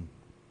before then.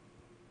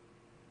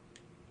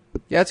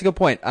 Yeah, that's a good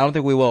point. I don't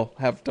think we will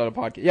have done a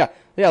podcast.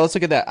 Yeah, let's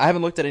look at that. I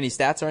haven't looked at any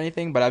stats or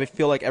anything, but I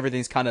feel like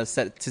everything's kind of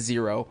set to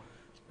 0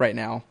 right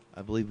now.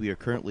 I believe we are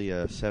currently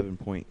a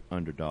 7-point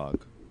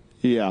underdog.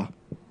 Yeah,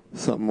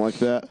 something like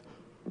that.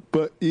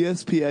 But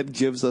ESPN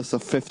gives us a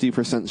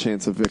 50%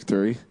 chance of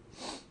victory.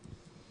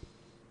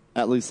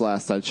 At least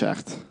last I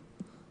checked.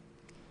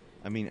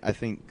 I mean, I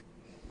think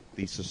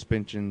the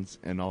suspensions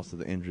and also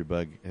the injury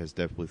bug has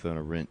definitely thrown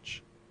a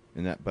wrench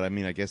in that. But I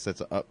mean, I guess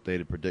that's an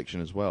updated prediction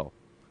as well.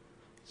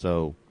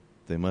 So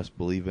they must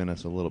believe in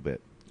us a little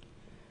bit.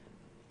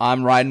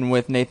 I'm riding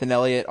with Nathan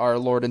Elliott, our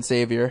Lord and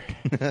Savior.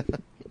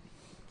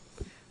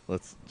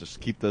 Let's just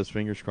keep those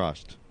fingers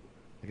crossed.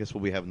 I guess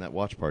we'll be having that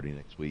watch party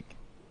next week.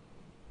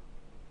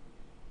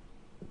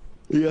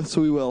 Yes,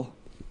 we will.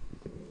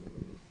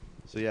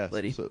 So yeah,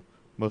 Liddy. so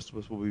most of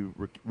us will be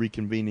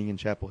reconvening in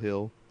Chapel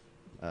Hill.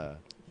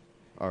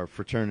 Our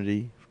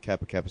fraternity,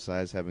 Kappa Kappa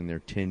Psi, is having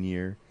their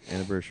 10-year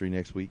anniversary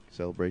next week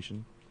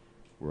celebration.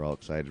 We're all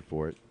excited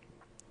for it.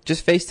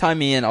 Just FaceTime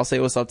me in. I'll say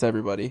what's up to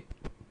everybody.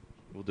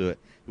 We'll do it.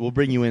 We'll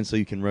bring you in so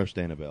you can roast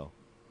Annabelle.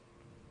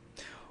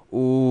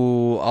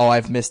 Ooh,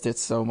 I've missed it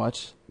so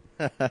much.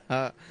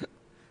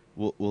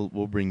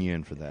 We'll bring you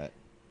in for that.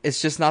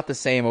 It's just not the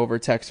same over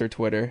text or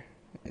Twitter.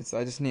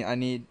 I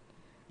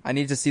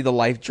need to see the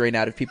life drain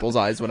out of people's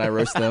eyes when I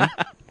roast them.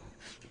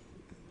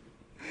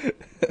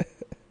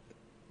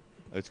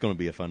 It's going to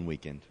be a fun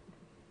weekend.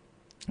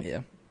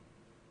 Yeah.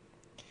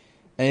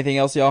 Anything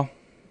else, y'all?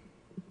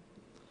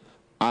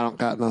 I don't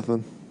got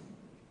nothing.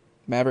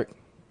 Maverick,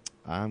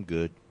 I'm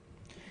good.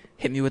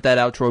 hit me with that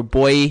outro,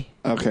 boy.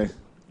 Okay.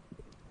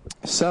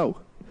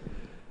 So,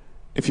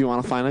 if you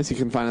want to find us, you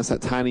can find us at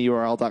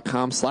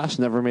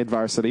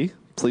tinyurl.com/nevermadevarsity.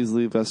 Please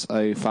leave us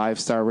a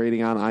 5-star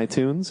rating on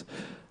iTunes.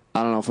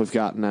 I don't know if we've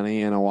gotten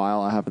any in a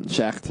while. I haven't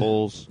checked.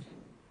 Polls.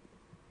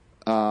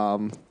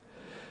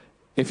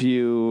 If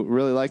you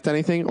really liked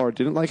anything or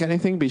didn't like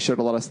anything, be sure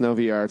to let us know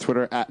via our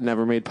Twitter at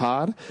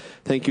NeverMadePod.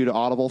 Thank you to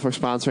Audible for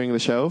sponsoring the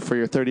show. For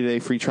your 30-day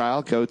free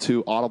trial, go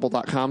to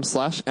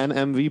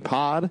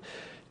audible.com/NMVPod.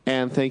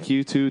 And thank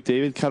you to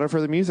David Cutter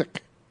for the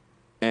music.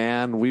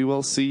 And we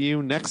will see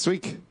you next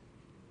week.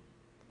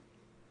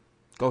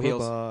 Go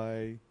Heels.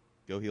 Bye.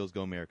 Go Heels,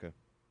 go America.